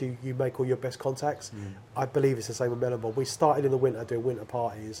I told you you make all your best contacts? I believe it's the same with Melon Bomb. We started in the winter doing winter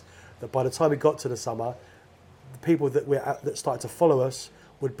parties, that by the time we got to the summer, the people that started to follow us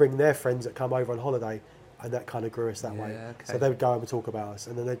would bring their friends that come over on holiday, and that kind of grew us that way. Okay. So they would go over and talk about us,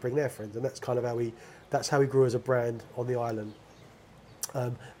 and then they'd bring their friends, and that's kind of how we grew as a brand on the island.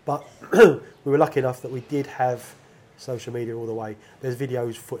 But we were lucky enough that we did have social media all the way. There's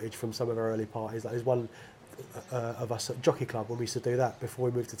videos, footage from some of our early parties. Like there's one of us at Jockey Club when we used to do that before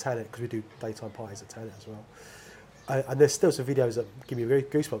we moved to Thanet, because we do daytime parties at Thanet as well. And there's still some videos that give me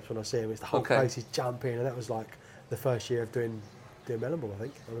goosebumps when I see them. It's the whole place is jumping, and that was like the first year of doing Melon Bomb, I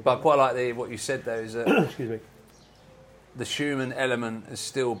think. But I quite like what you said there is that excuse me. The human element has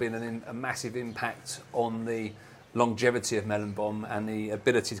still been a massive impact on the longevity of Melon Bomb and the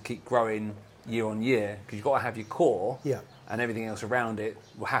ability to keep growing year on year, because you've got to have your core, and everything else around it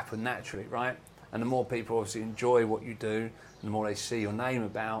will happen naturally, right? And the more people obviously enjoy what you do, and the more they see your name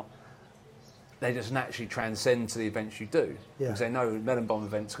about, they just naturally transcend to the events you do, because they know Melon Bomb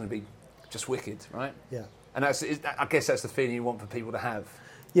event's going to be just wicked, right? Yeah. And I guess that's the feeling you want for people to have.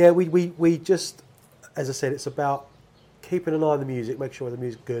 Yeah, we just, as I said, it's about keeping an eye on the music, make sure the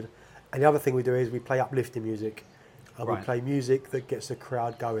music's good, and the other thing we do is we play uplifting music, and we play music that gets the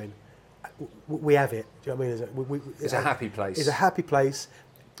crowd going. We have it. Do you know what I mean? It's a happy place. It's a happy place.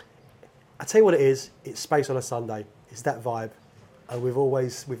 I tell you what it is. It's space on a Sunday. It's that vibe, and we've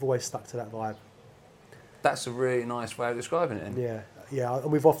always stuck to that vibe. That's a really nice way of describing it. Then. Yeah,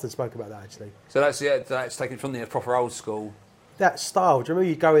 and we've often spoken about that actually. So that's taken from the proper old school. That style. Do you remember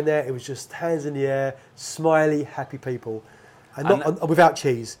you go in there? It was just hands in the air, smiley, happy people. And without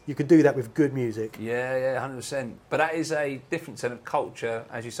cheese. You can do that with good music. Yeah, 100%. But that is a different set of culture,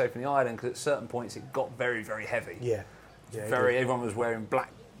 as you say, from the island, because at certain points it got very, very heavy. Yeah. Everyone was wearing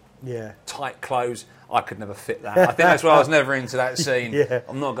black, tight clothes. I could never fit that. I think that's why I was never into that scene.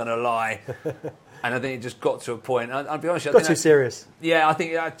 I'm not going to lie. And I think it just got to a point. I'll be honest. Got too serious. Yeah, I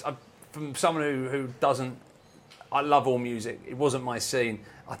think from someone who doesn't, I love all music. It wasn't my scene.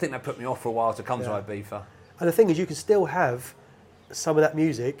 I think that put me off for a while to come to Ibiza. And the thing is, you can still have some of that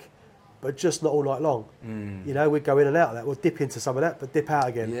music, but just not all night long. You know, we'd go in and out of that. We'll dip into some of that, but dip out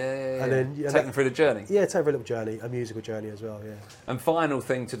again. And then take them through the journey. Yeah, take them for a little journey, a musical journey as well. Yeah. And final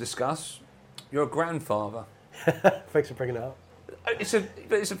thing to discuss: you're a grandfather. Thanks for bringing it up. It's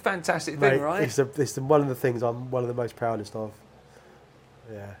a fantastic thing, right? It's one of the things I'm one of the most proudest of.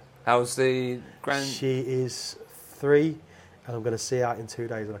 Yeah. How's the She is 3, and I'm going to see her out in 2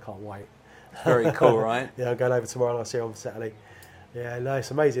 days, and I can't wait. Very cool, right? Yeah, I'm going over tomorrow, and I'll see her on Saturday. Yeah, no,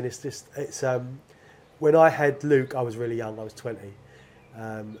 it's amazing. It's when I had Luke, I was really young. I was 20,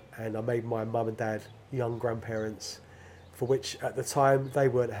 and I made my mum and dad young grandparents, for which at the time they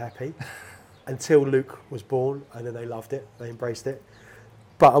weren't happy until Luke was born, and then they loved it. They embraced it.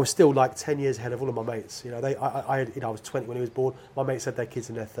 But I was still like 10 years ahead of all of my mates. You know, I was 20 when he was born. My mates had their kids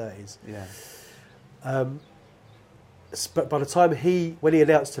in their 30s. Yeah. But by the time when he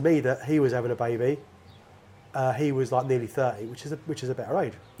announced to me that he was having a baby, he was like nearly 30, which is a better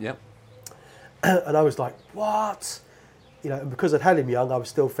age. Yep. And I was like, what? You know, and because I'd had him young, I was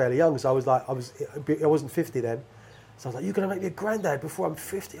still fairly young. So I was like, I wasn't 50 then. So I was like, you're going to make me a granddad before I'm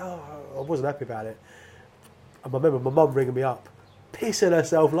 50? Oh, I wasn't happy about it. And I remember my mum ringing me up, pissing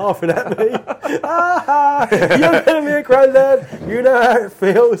herself, laughing at me. You're going to be a granddad. You know how it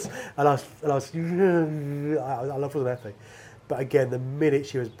feels. And I wasn't happy. But again, the minute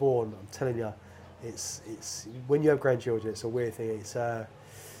she was born, I'm telling you, it's when you have grandchildren, it's a weird thing. It's you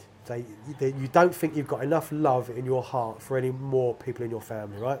don't think you've got enough love in your heart for any more people in your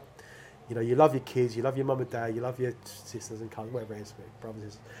family, right? You know, you love your kids, you love your mum and dad, you love your sisters and cousins, whatever it is, brothers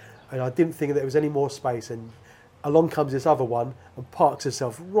and sisters. And I didn't think that there was any more space. And along comes this other one and parks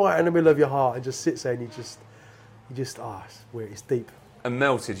herself right in the middle of your heart and just sits there, and you just it's weird, it's deep. And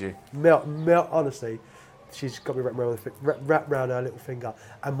melted you. Melt, honestly. She's got me wrapped around her little finger.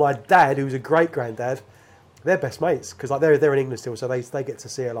 And my dad, who's a great granddad, they're best mates, because like they're in England still, so they get to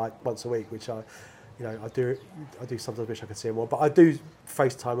see her like once a week, which I do sometimes wish I could see her more, but I do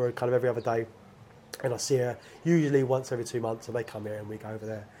FaceTime her kind of every other day, and I see her usually once every 2 months, and they come here and we go over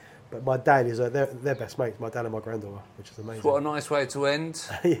there. But my dad is they're best mates, my dad and my granddaughter, which is amazing. What a nice way to end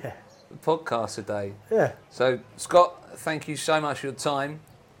Yeah. the podcast today. Yeah. So, Scott, thank you so much for your time.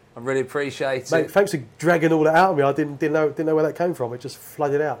 I really appreciate Mate, it. thanks for dragging all that out of me. I didn't know where that came from. It just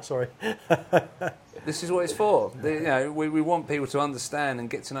flooded out. Sorry. This is what it's for. We want people to understand and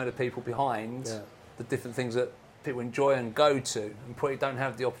get to know the people behind the different things that people enjoy and go to, and probably don't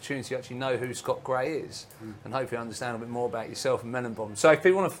have the opportunity to actually know who Scott Gray is, and hopefully understand a bit more about yourself and Melon Bomb. So if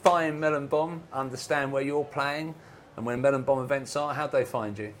people want to find Melon Bomb, understand where you're playing and when Melon Bomb events are, how do they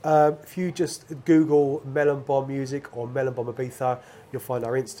find you? If you just Google Melon Bomb Music or Melon Bomb Ibiza, you'll find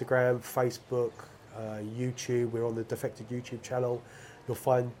our Instagram, Facebook, YouTube. We're on the Defected YouTube channel. You'll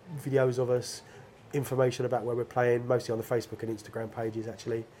find videos of us, information about where we're playing, mostly on the Facebook and Instagram pages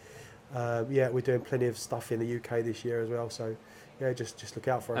actually. We're doing plenty of stuff in the UK this year as well, so just look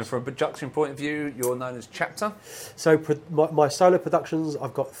out for us. And from a production point of view, you're known as Chapter. So my solo productions,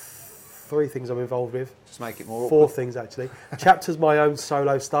 I've got 3 things I'm involved with. Just make it more 4 awkward. things actually. Chapter's my own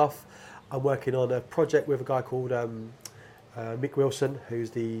solo stuff. I'm working on a project with a guy called Mick Wilson,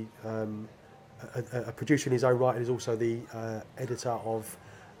 who's a producer in his own right and is also the editor of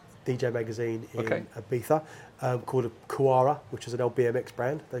DJ Magazine in Ibiza, called Kuara, which is an old BMX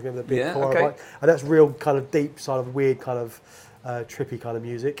brand. They remember the big Kuara bike? And that's real kind of deep, sort of weird, kind of trippy kind of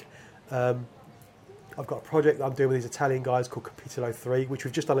music. I've got a project that I'm doing with these Italian guys called Capitolo 3, which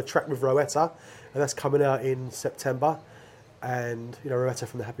we've just done a track with Rowetta, and that's coming out in September. And Rowetta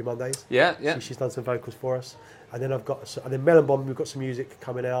from the Happy Mondays. Yeah. She's done some vocals for us. And then Melon Bomb, we've got some music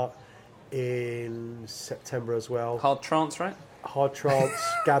coming out in September as well. Hard trance, right? Hard trance,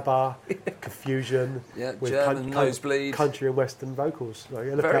 Gabba, Confusion, with German nosebleed, country and western vocals.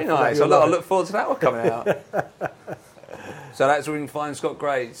 So, very nice. I look forward to that one coming out. So that's where we can find Scott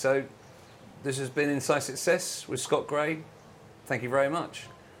Gray. So this has been Inside Success with Scott Gray. Thank you very much.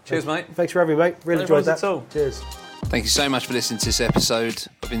 Cheers, mate. Thanks for having me, mate. Really enjoyed that. At all. Cheers. Thank you so much for listening to this episode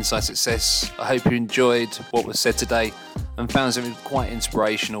of Inside Success. I hope you enjoyed what was said today and found something quite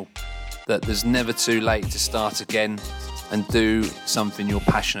inspirational, that there's never too late to start again and do something you're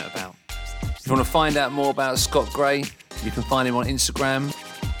passionate about. If you want to find out more about Scott Gray, you can find him on Instagram,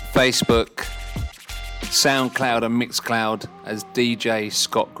 Facebook, SoundCloud and Mixcloud as DJ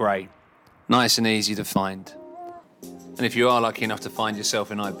Scott Gray. Nice and easy to find. And if you are lucky enough to find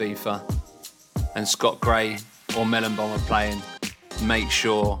yourself in Ibiza and Scott Gray or Melon Bomb are playing, make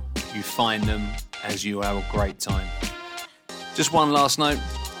sure you find them as you have a great time. Just one last note,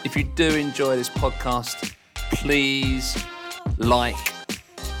 if you do enjoy this podcast, please like,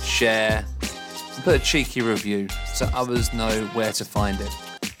 share, and put a cheeky review so others know where to find it.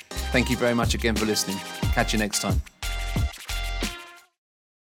 Thank you very much again for listening. Catch you next time.